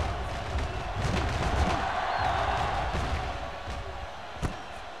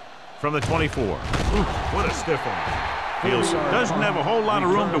 From the 24. Ooh, what a stiff one. Nielsen doesn't have a whole lot of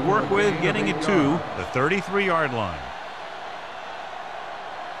room to work with, getting it to the 33-yard line.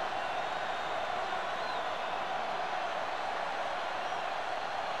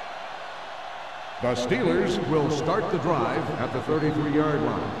 The Steelers will start the drive at the 33-yard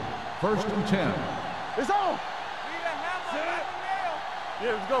line. 1st and 10. It's on.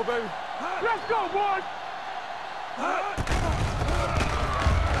 Yeah, let's go, baby. Let's go, boys.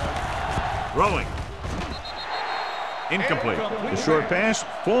 Rolling. Incomplete. The short pass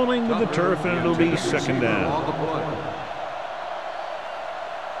falling to the turf, and it'll be second down.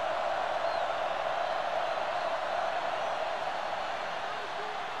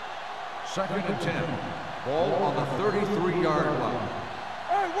 2nd and 10. Ball on the 33-yard line.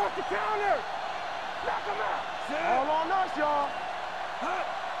 Hey, watch the counter. Knock him out. All on us, y'all.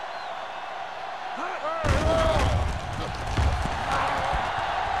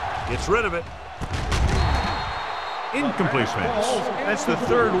 Gets rid of it. Incomplete pass. That's the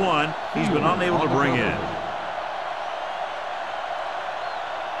third one he's been unable to bring in.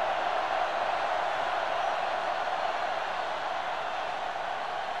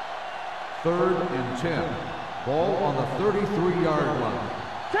 Third and 10. Ball on the 33-yard line.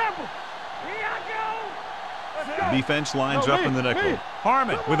 Temple. The defense lines up in the nickel.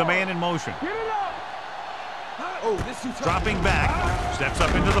 Harmon with a man in motion. Get it up. Dropping back, steps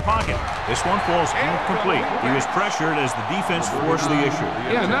up into the pocket. This one falls incomplete. He was pressured as the defense forced the issue.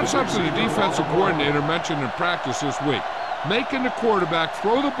 Yeah, and that's something the defensive coordinator mentioned in practice this week. Making the quarterback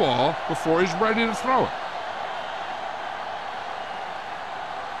throw the ball before he's ready to throw it.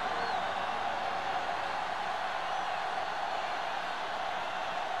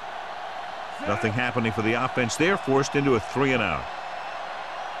 Nothing happening for the offense there, forced into a 3-and-out.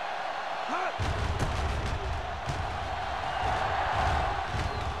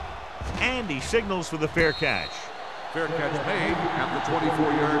 And he signals for the fair catch. Fair catch made at the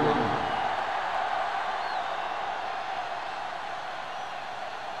 24-yard line.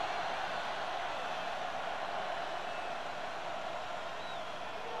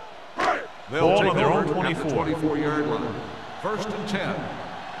 Ball on their own 24. 24-yard line. 1st and 10.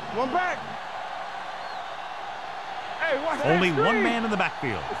 One back. Hey, watch that Only screen. one man in the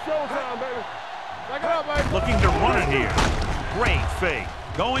backfield. It's showtime, baby. Back it up, baby. Looking to run it here. Great fake.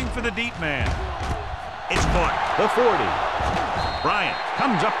 Going for the deep man. It's caught. The 40. Bryant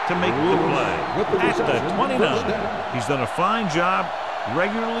comes up to make the play. At the 29. He's done a fine job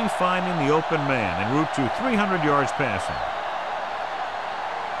regularly finding the open man en route to 300 yards passing.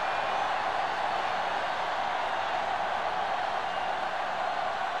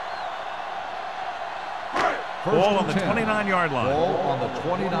 Ball on the 29-yard line. Ball on the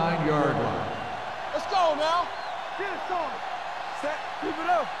 29-yard line. Let's go now. Get it started. Set. Keep it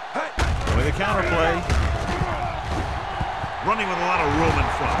up. Hey. With a counter play. Running with a lot of room in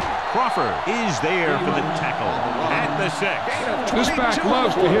front. Crawford is there for the tackle at the 6. This back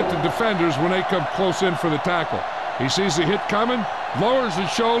loves to hit the defenders when they come close in for the tackle. He sees the hit coming, lowers his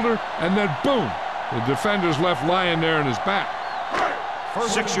shoulder, and then boom, the defender's left lying there in his back.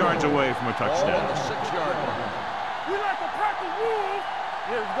 6 yards away from a touchdown. Ball on the 6-yard line. We like to practice rules.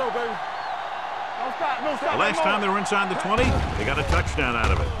 Yeah, let's go, baby. Don't stop. No stop. The last time they were inside the 20, they got a touchdown out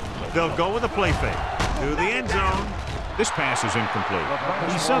of it. They'll go with a play fake to the end zone. This pass is incomplete.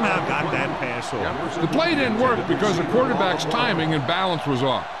 He somehow got that pass over. The play didn't work because the quarterback's timing and balance was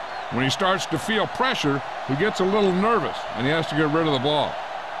off. When he starts to feel pressure, he gets a little nervous, and he has to get rid of the ball.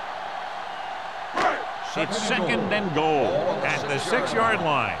 It's second and goal at the 6-yard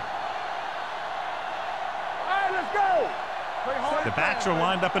line. All right, let's go. The backs are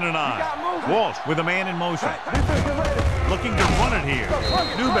lined up in an I. Walsh with a man in motion. Looking to run it here.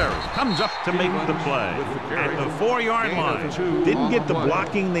 Newberry comes up to make the play at the 4-yard line. Didn't get the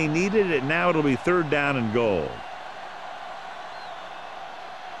blocking they needed, and now it'll be 3rd down and goal.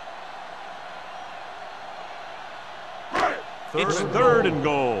 It's 3rd and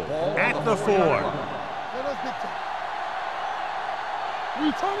goal at the 4.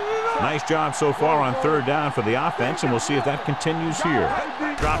 Nice job so far on 3rd down for the offense, and we'll see if that continues here.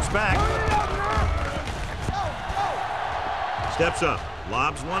 Drops back. Steps up.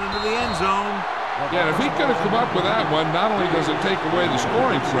 Lobs one into the end zone. Yeah, if he could have come up with that one, not only does it take away the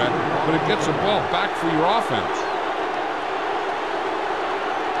scoring threat, but it gets the ball back for your offense.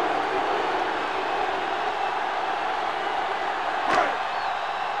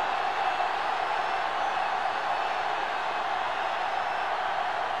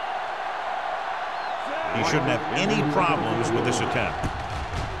 He shouldn't have any problems with this attempt.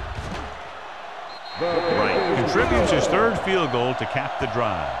 Right, contributes his 3rd field goal to cap the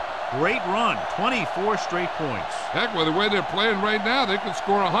drive. Great run, 24 straight points. Heck, with the way they're playing right now, they could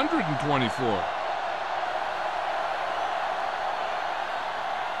score 124.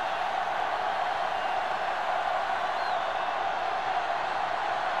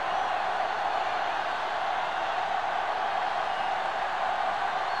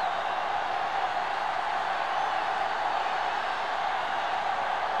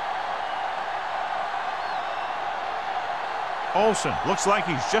 Olsen looks like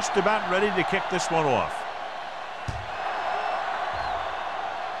he's just about ready to kick this one off.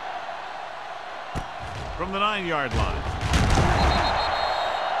 From the 9-yard line.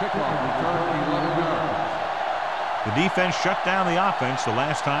 The defense shut down the offense the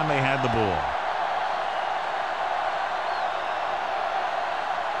last time they had the ball.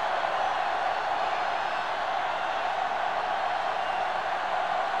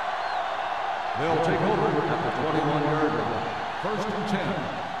 They'll take over at the 21-yard line. 1st and 10.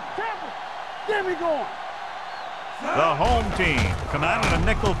 Get me going. The home team come out in a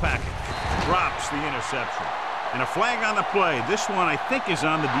nickel package. Drops the interception. And a flag on the play. This one, I think, is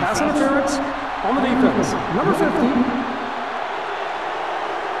on the defense. Pass interference on the defense. Number 50.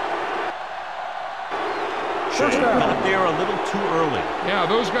 First down. Got there a little too early. Yeah,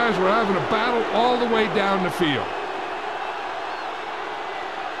 those guys were having a battle all the way down the field.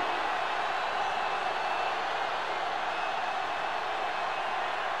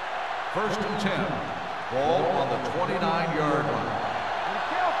 First and 10. Ball on the 29-yard line.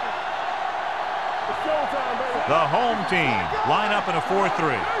 The home team line up in a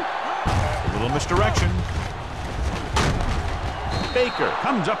 4-3. A little misdirection. Baker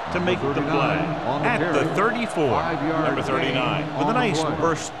comes up to make the play at the 34. Number 39 with a nice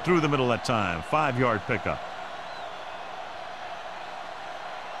burst through the middle that time. 5-yard pickup.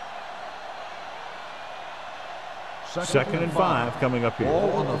 Second and 5 coming up here.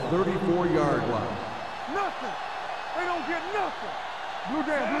 Ball on the 34-yard line. Nothing. They don't get nothing. Blue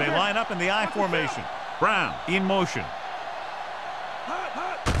down, They line up in the I formation. Brown in motion.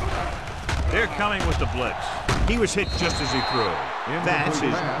 They're coming with the blitz. He was hit just as he threw. That's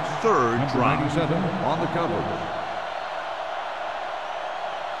his 3rd drop. 97 on the coverage.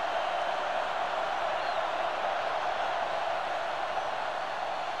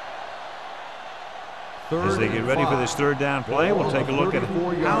 As they get ready for this 3rd down play, we'll take a look at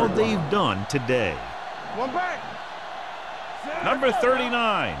how they've done today. One back. Number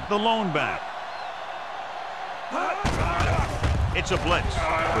 39, the lone back. It's a blitz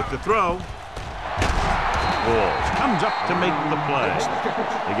with the throw. Walls comes up to make the play.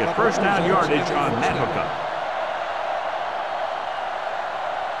 They get 1st down yardage on that hookup.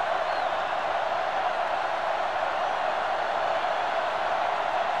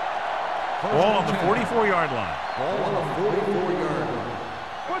 Ball on the 44-yard line. Ball on the 44-yard line.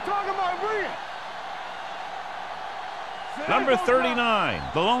 We're talking about bringing. Number 39,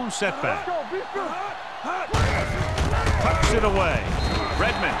 the lone setback. Tucks it away.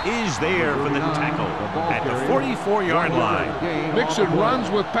 Redmond is there for the tackle at the 44-yard line. Mixing runs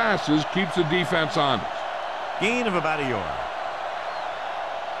with passes keeps the defense honest. Gain of about a yard.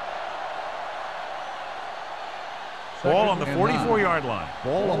 Ball on the 44-yard line.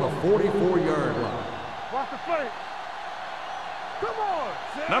 Ball on the 44-yard line. Watch the play. Come on.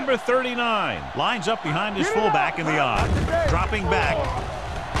 Number 39 lines up behind his fullback in the odd. Dropping back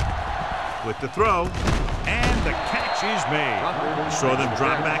with the throw. And the catch is made. Saw them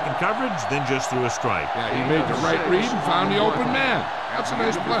drop back in coverage, then just threw a strike. Yeah, he made the right read and found the open man. That's a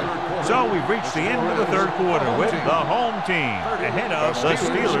nice play. So we've reached the end of the 3rd quarter with the home team ahead of the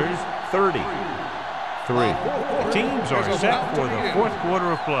Steelers 30-3. The teams are set for the 4th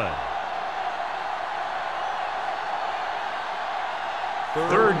quarter of play.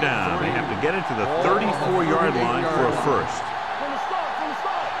 3rd down. They have to get it to the 34-yard line for a first. From the start.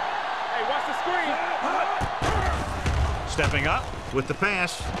 Hey, watch the screen. Stepping up with the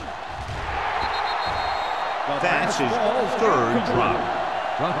pass. That's his third drop.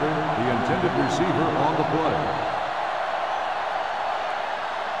 Tucker, the intended receiver on the play.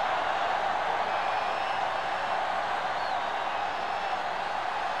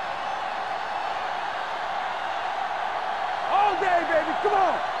 All day, baby. Come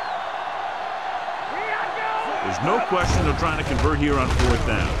on. There's no question they're trying to convert here on fourth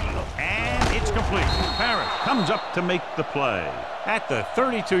down. And it's complete. Parrott comes up to make the play at the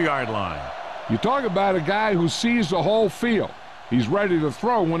 32-yard line. You talk about a guy who sees the whole field. He's ready to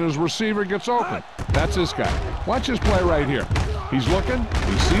throw when his receiver gets open. That's this guy. Watch his play right here. He's looking,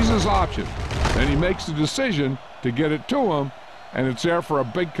 he sees his option, and he makes the decision to get it to him, and it's there for a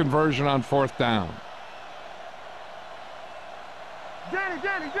big conversion on fourth down. Danny.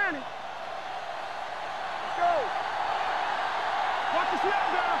 Let's go. Watch the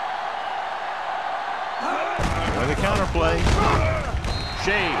snap down. With a counter play.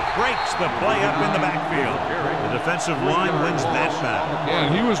 Shea breaks the play up in the backfield. The defensive line wins that battle. Yeah,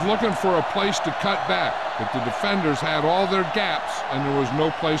 and he was looking for a place to cut back, but the defenders had all their gaps, and there was no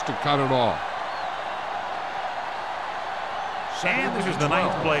place to cut at all. And this is the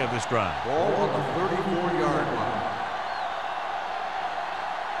ninth play of this drive. Ball on the 34-yard line.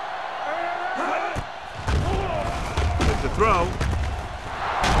 With the throw.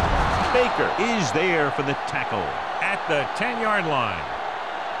 Baker is there for the tackle at the 10-yard line.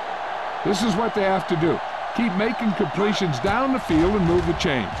 This is what they have to do. Keep making completions down the field and move the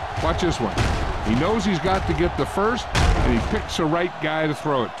chains. Watch this one. He knows he's got to get the first, and he picks the right guy to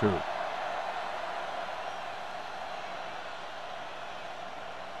throw it to.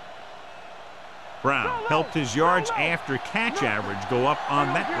 Brown helped his yards after catch average go up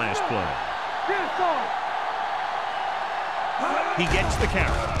on that last play. He gets the carry.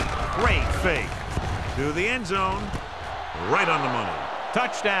 Great fake. To the end zone. Right on the money.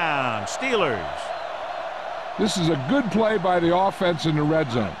 Touchdown, Steelers. This is a good play by the offense in the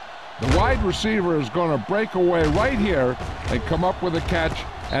red zone. The wide receiver is going to break away right here and come up with a catch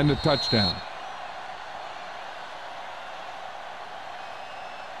and the touchdown.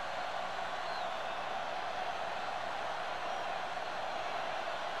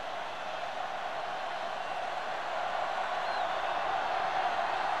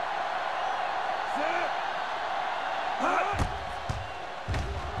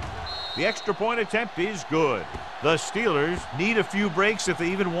 The extra point attempt is good. The Steelers need a few breaks if they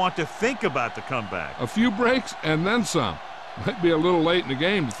even want to think about the comeback. A few breaks and then some. Might be a little late in the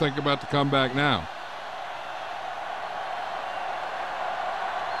game to think about the comeback now.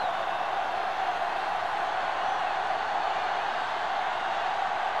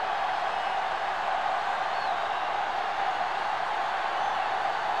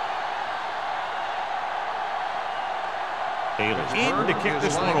 In to kick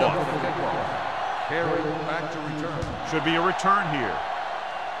this one off. Carry back to return. Should be a return here.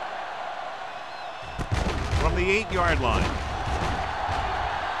 From the 8-yard line.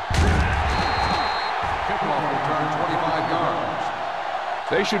 Kickoff return 25 yards.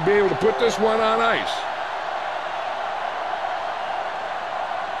 They should be able to put this one on ice.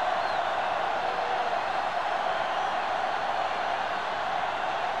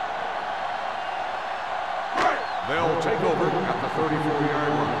 They'll take over at the 34-yard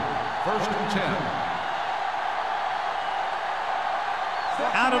line. First and 10.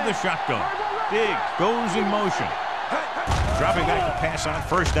 Out of the shotgun. Diggs goes in motion. Dropping back to pass on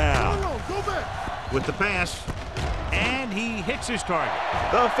first down. With the pass. And he hits his target.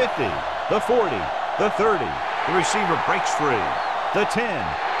 The 50, the 40, the 30. The receiver breaks free. The 10.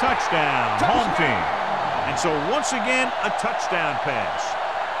 Touchdown. Home team. And so once again, a touchdown pass.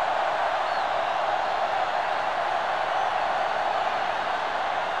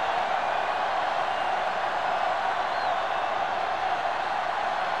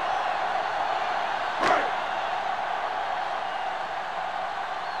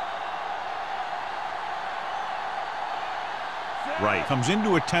 Right, comes in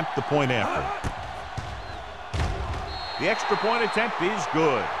to attempt the point after. The extra point attempt is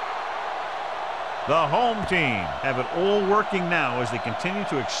good. The home team have it all working now as they continue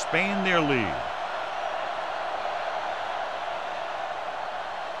to expand their lead.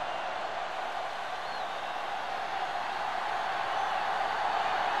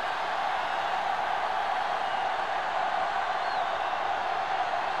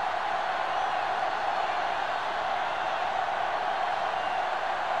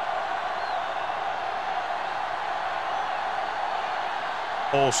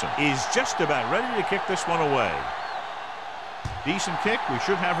 Olsen is just about ready to kick this one away. Decent kick. We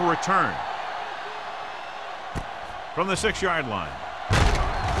should have a return. From the 6-yard line.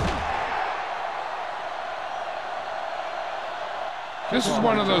 This is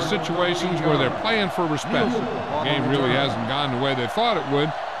one of those situations where they're playing for respect. The game really hasn't gone the way they thought it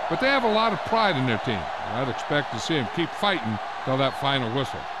would, but they have a lot of pride in their team. I'd expect to see them keep fighting till that final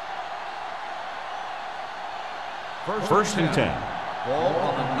whistle. First and 10. Ball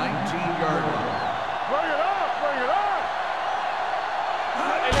on the 19-yard line. Bring it up, bring it up.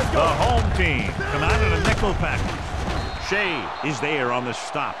 The home team come out in a nickel package. Shea is there on the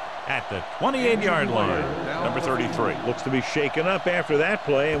stop at the 28-yard line. Number 33 looks to be shaken up after that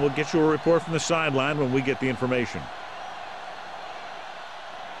play, and we'll get you a report from the sideline when we get the information.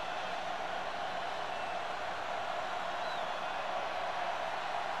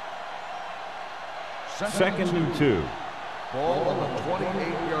 Second and 2. Ball on the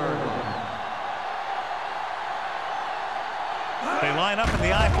 28-yard line. They line up in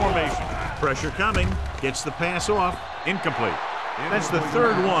the I formation. Pressure coming. Gets the pass off. Incomplete. That's the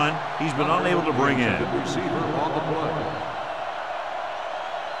third one he's been unable to bring in. Receiver on the play.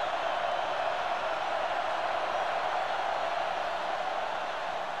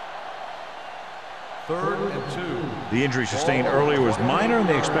 Third and 2. The injury sustained earlier was minor, and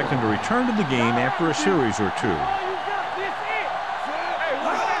they expect him to return to the game after a series or two.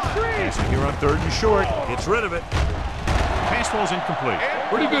 Passing here on third and short. Gets rid of it. Pass ball's incomplete.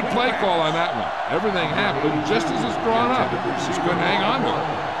 Pretty good play call on that one. Everything happened just as it's drawn up. Just couldn't hang on to it.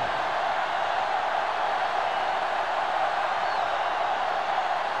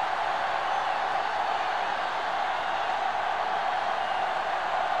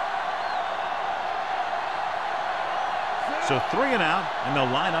 So 3 and out, and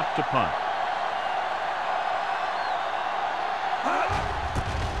they'll line up to punt.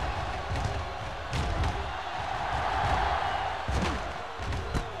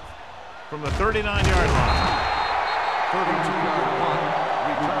 From the 39-yard line. 32-yard punt.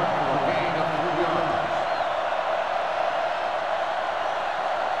 Return for a gain of 3 yards.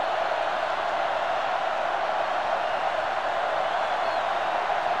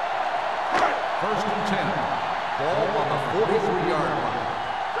 First and 10. Ball on the 43-yard line.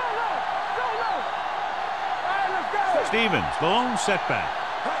 Stevens, the lone setback.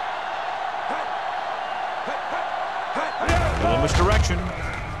 Little misdirection.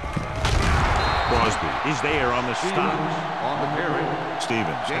 Crosby is there on the stop. On the carry.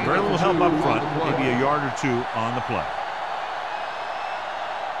 Stevens, very little help up front, maybe a yard or two on the play.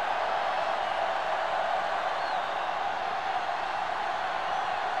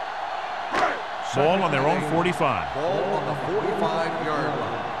 Ball on their own 45. Ball on the 45-yard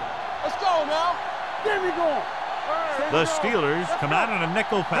line. Let's go now. Get me going. The Steelers come out in a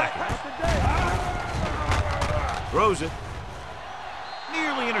nickel package. Throws it.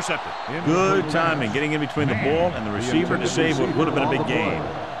 Nearly intercepted. Good timing, getting in between the ball and the receiver to save what would have been a big gain.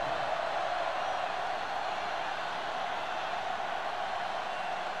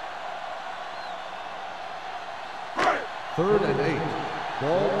 Third and 8.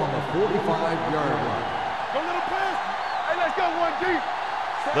 Ball on the 45-yard line. Go little pass. Hey, let's go one deep.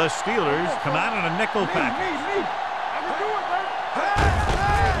 The Steelers come out in a nickel package. I can do it,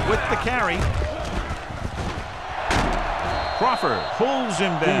 man. With the carry. Crawford pulls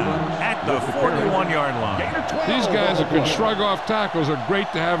him down at the 41-yard line. These guys that can shrug off tackles are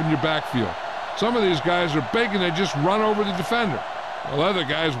great to have in your backfield. Some of these guys are big and they just run over the defender. While other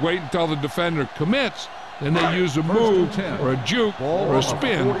guys wait until the defender commits, then they use a move or a juke or a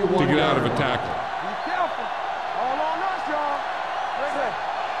spin to get out of a tackle. Be careful. All on us, y'all.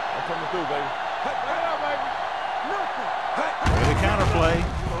 That's what we do, baby. With a counterplay.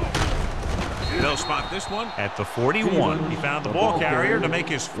 They'll spot this one at the 41. He found the ball carrier to make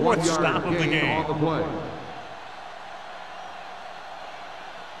his 4th stop of the game.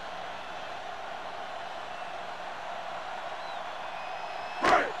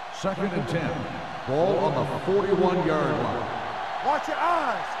 Second and 10. Ball on the 41-yard line. Watch your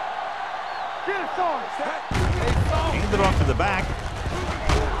eyes. Get it, Sarge. Hand it off to the back.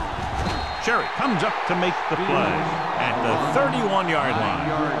 Sherry comes up to make the play at the 31-yard line.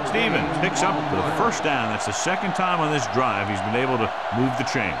 Stevens picks up the first down. That's the second time on this drive he's been able to move the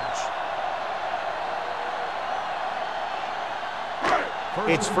chains.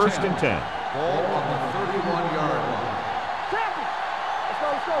 It's first and 10. Ball on the 31-yard line.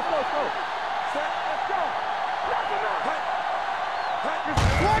 Let's go. Set, let's go.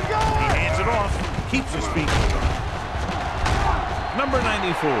 Let go. He hands it off, keeps his feet. Number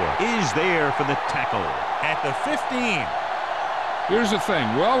 94 is there for the tackle at the 15. Here's the thing.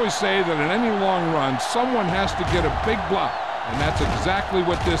 We always say that in any long run, someone has to get a big block, and that's exactly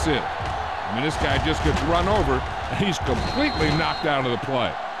what this is. I mean, this guy just gets run over, and he's completely knocked out of the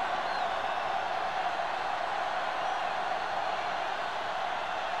play.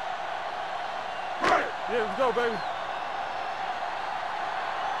 Yeah, let's go, baby.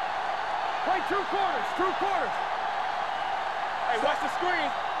 Play 2 quarters, 2 quarters. Hey, watch the screen.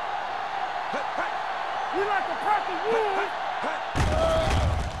 You like a purple wood.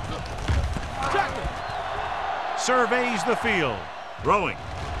 Check it. Surveys the field. Throwing.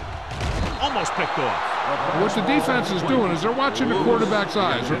 Almost picked off. What the defense is doing is they're watching the quarterback's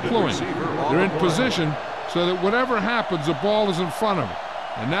eyes. They're cluing. They're in position so that whatever happens, the ball is in front of them.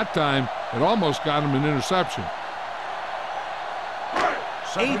 And that time, it almost got him an interception.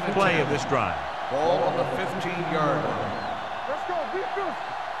 8th play of this drive. Ball on the 15-yard line. Let's go, be good.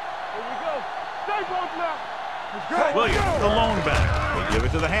 Here we go. Stay both now. Let's go. Williams, the lone back, will give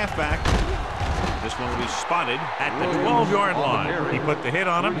it to the halfback. This one will be spotted at the 12-yard line. He put the hit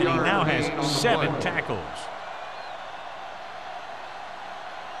on him, and he now has 7 tackles.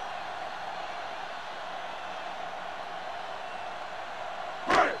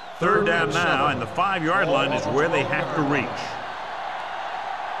 Third down now, and the 5-yard line is where they have to reach.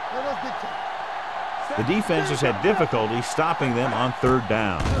 The defense has had difficulty stopping them on 3rd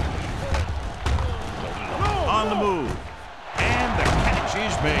down. On the move, and the catch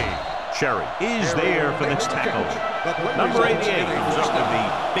is made. Cherry is there for this tackle. Number 88 comes up with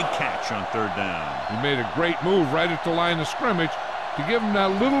the big catch on 3rd down. He made a great move right at the line of scrimmage to give him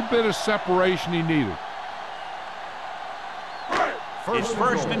that little bit of separation he needed. It's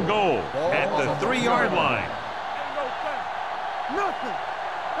 1st and goal at the 3-yard line. Ain't no thing. Nothing.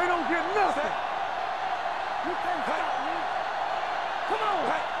 They don't get nothing. You can't stop me. Come on.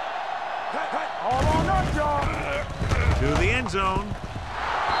 All on us, y'all. To the end zone.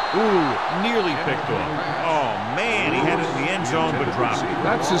 Ooh, nearly picked off. Oh, man, he had it in the end zone but dropped it.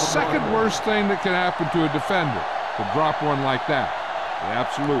 That's the second worst thing that can happen to a defender, to drop one like that. The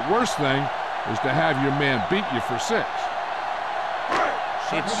absolute worst thing is to have your man beat you for 6.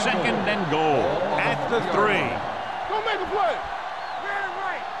 It's 2nd and goal at the 3. Go make a play. Very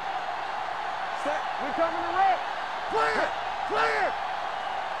right. Set. We coming to red. Play it. Play it.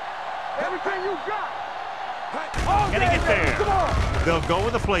 Everything you got. Can he get there? Come on. They'll go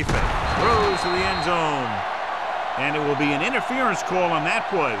with a play fake. Throws to the end zone. And it will be an interference call on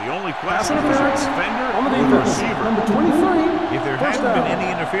that play. The only question is the defender on the or the defense. receiver. Number 23. If there hadn't been any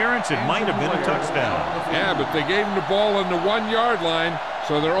interference, it might have been a touchdown. Yeah, but they gave him the ball on the 1-yard line,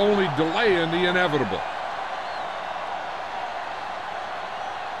 so they're only delaying the inevitable.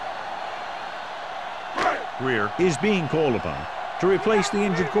 Greer is being called upon to replace the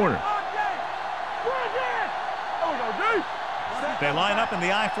injured corner. They line up in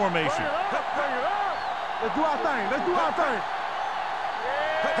the I formation. Let's do our thing. Let's do our thing.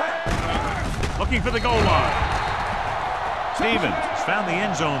 Looking for the goal line. Stevens has found the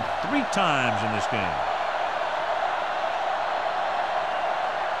end zone 3 times in this game.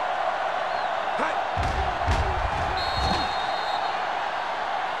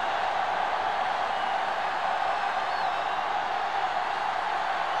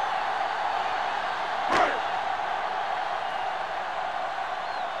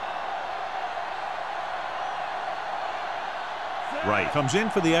 Right, comes in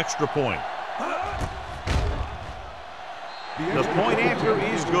for the extra point. The point after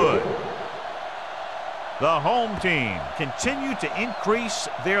is good. The home team continue to increase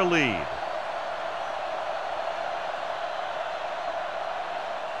their lead.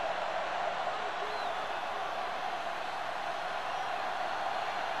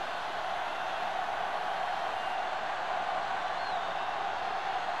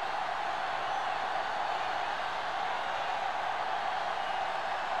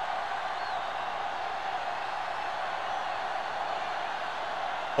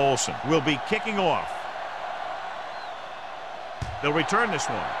 Olsen will be kicking off. They'll return this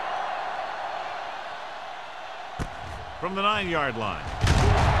one. From the 9-yard line.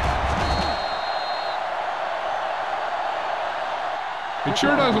 It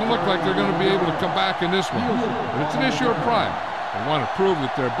sure doesn't look like they're going to be able to come back in this one, but it's an issue of pride. They want to prove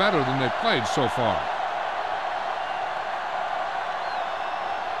that they're better than they've played so far.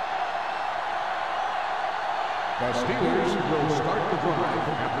 The Steelers will start the drive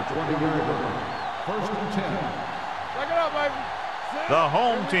at the 20-yard line. 1st and 10. Check it out, baby. The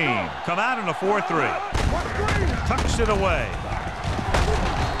home team come out in a 4-3. Tucks it away.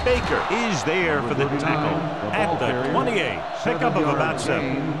 Baker is there for the tackle at the 28. Pickup of about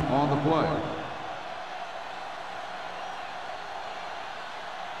 7. On the play.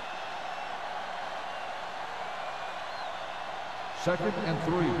 Second and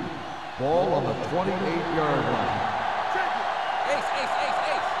 3. Ball on the 28-yard line.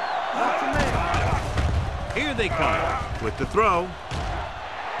 Here they come with the throw.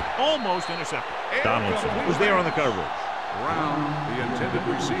 Almost intercepted. Donaldson was there on the coverage. Brown, the intended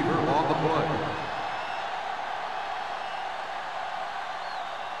receiver on the play.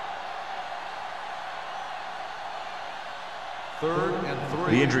 Third and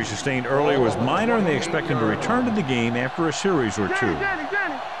 3. The injury sustained earlier was minor, and they expect him to return to the game after a series or two.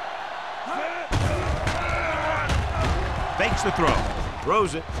 Fakes the throw.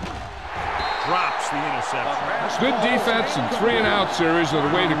 Throws it. Drops the interception. Good defense and 3-and-out series are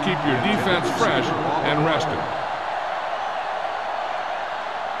the way to keep your defense fresh and rested.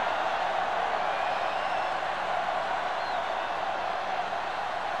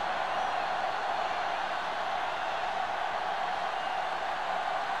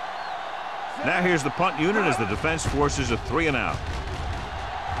 Now here's the punt unit as the defense forces a 3-and-out.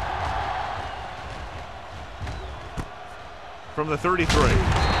 From the 33.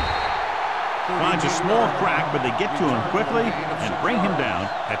 Finds a small crack, but they get to him quickly and bring him down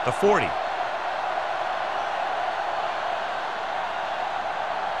at the 40.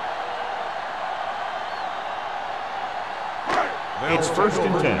 It's 1st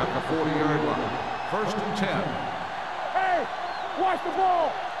and 10. At the 40-yard line. 1st and 10. Hey, watch the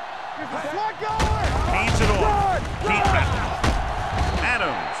ball. Hands it off. Can't wrap.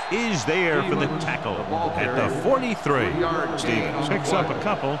 Adams is there for the tackle at the 43. Stevens picks up a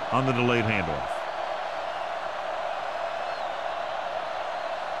couple on the delayed handoff.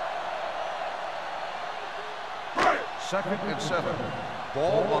 Second and 7.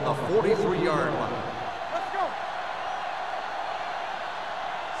 Ball on the 43-yard line. Let's go.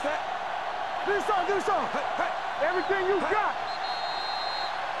 Set. Do something. Everything you got.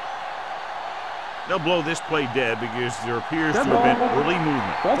 They'll blow this play dead because there appears to have been early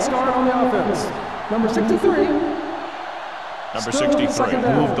movement. False start on the offense. Number 63. Number Still 63 second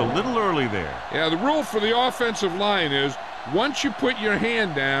down. moved a little early there. Yeah, the rule for the offensive line is once you put your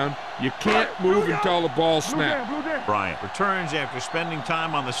hand down, you can't move until the ball snaps. Bryant returns after spending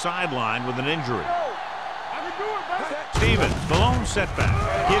time on the sideline with an injury. Stevens, the lone setback,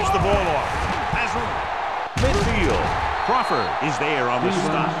 gives the ball off. Has room. Midfield. Crawford is there on the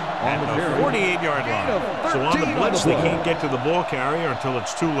stop at the 48-yard line. So on the blitz, they can't get to the ball carrier until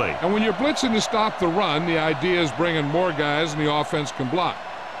it's too late. And when you're blitzing to stop the run, the idea is bringing more guys and the offense can block.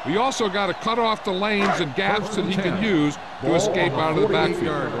 We also got to cut off the lanes and gaps that he can use to escape out of the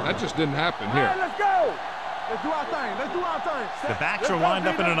backfield. That just didn't happen here. Let's go. Let's do our thing. The backs are lined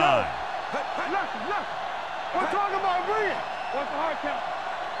up in an I. Look. We're talking about Brian. What's the hard count?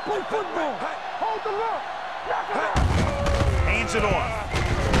 Play football. Hold the look. Hands it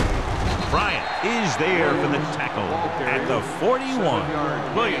off. Bryant is there for the tackle at the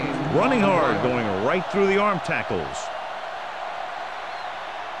 41. Williams running hard, going right through the arm tackles.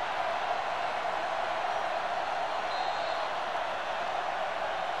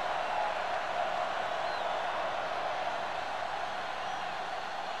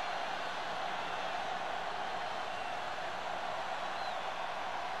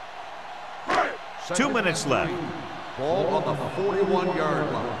 Two minutes left. Ball on the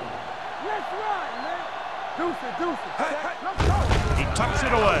 41-yard line. Let's run, man. Deuce it. Let's go. He tucks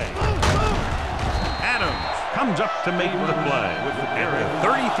it away. Adams comes up to make the play at the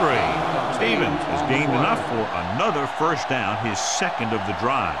 33. Stevens has gained enough for another first down, his second of the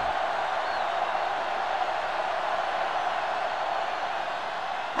drive.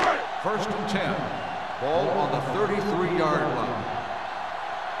 First and 10. Ball on the 33-yard line.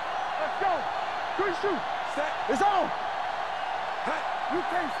 Let's go. Good shoot. Set. It's on. You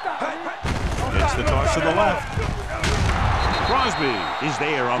can't stop me. It's the toss to the left. Crosby is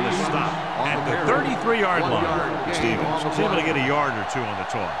there on the stop at the 33-yard line. Stevens is able to get a yard or two on the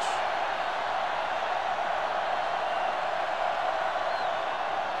toss.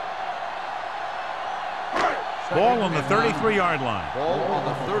 Ball on the 33-yard line. Ball on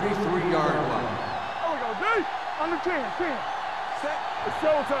the 33-yard line. There we go, D. Under 10. Set. It's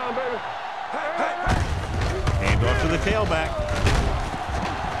showtime, baby. Hand off to the tailback.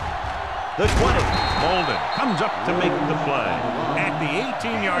 The 20. Molden comes up to make the play at the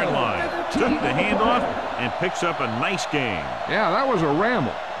 18-yard line. Took the handoff and picks up a nice gain. Yeah, that was a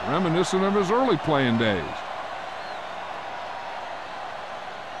ramble, reminiscent of his early playing days.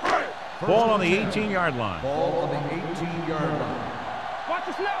 Ball on the 18-yard line. Ball on the 18-yard line. Watch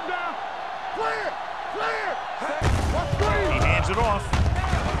the snap down. Clear. Watch three. He hands it off.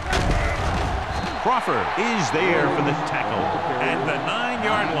 Crawford is there for the tackle at the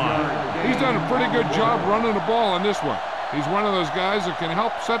 9-yard line. He's done a pretty good job running the ball on this one. He's one of those guys that can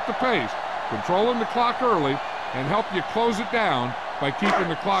help set the pace, controlling the clock early, and help you close it down by keeping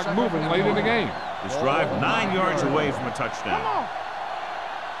the clock moving late in the game. This drive 9 yards away from a touchdown. Come on.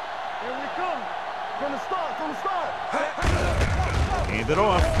 Here we come. From the start, from the start. Hand it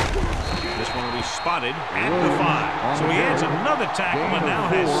off. This one will be spotted at the 5. So he adds another tackle and now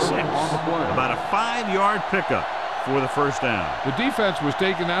has 6. About a 5-yard pickup for the first down. The defense was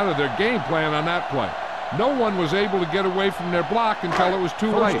taken out of their game plan on that play. No one was able to get away from their block until it was too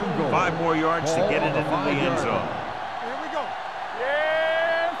late. 5 more yards to get it into the end zone. Here we go.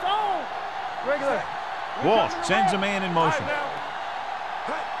 Yeah, it's on. Regular. Walt sends a man in motion.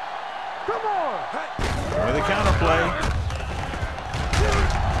 Come on. With a counter play.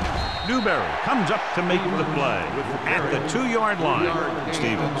 Newberry comes up to make the play at the 2-yard line.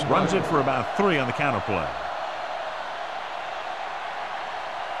 Stevens runs it for about 3 on the counter play.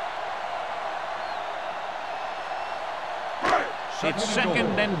 It's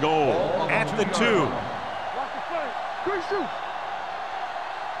second and goal at the 2. Watch the flank. Quick shoot.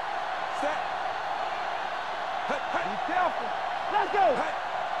 Set. Be careful. Let's go.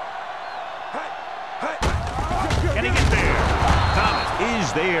 Can he get there? Thomas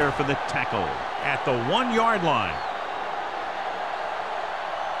is there for the tackle at the 1-yard line.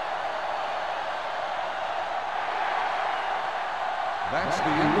 That's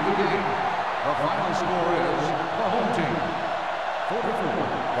the end of the game. The final score is the home team 44,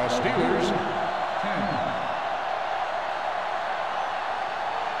 the Steelers 10.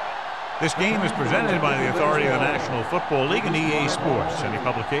 This game is presented by the authority of the National Football League and EA Sports. Any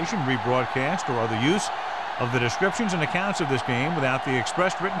publication, rebroadcast, or other use of the descriptions and accounts of this game without the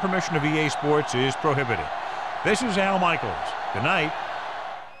expressed written permission of EA Sports is prohibited. This is Al Michaels. Good night.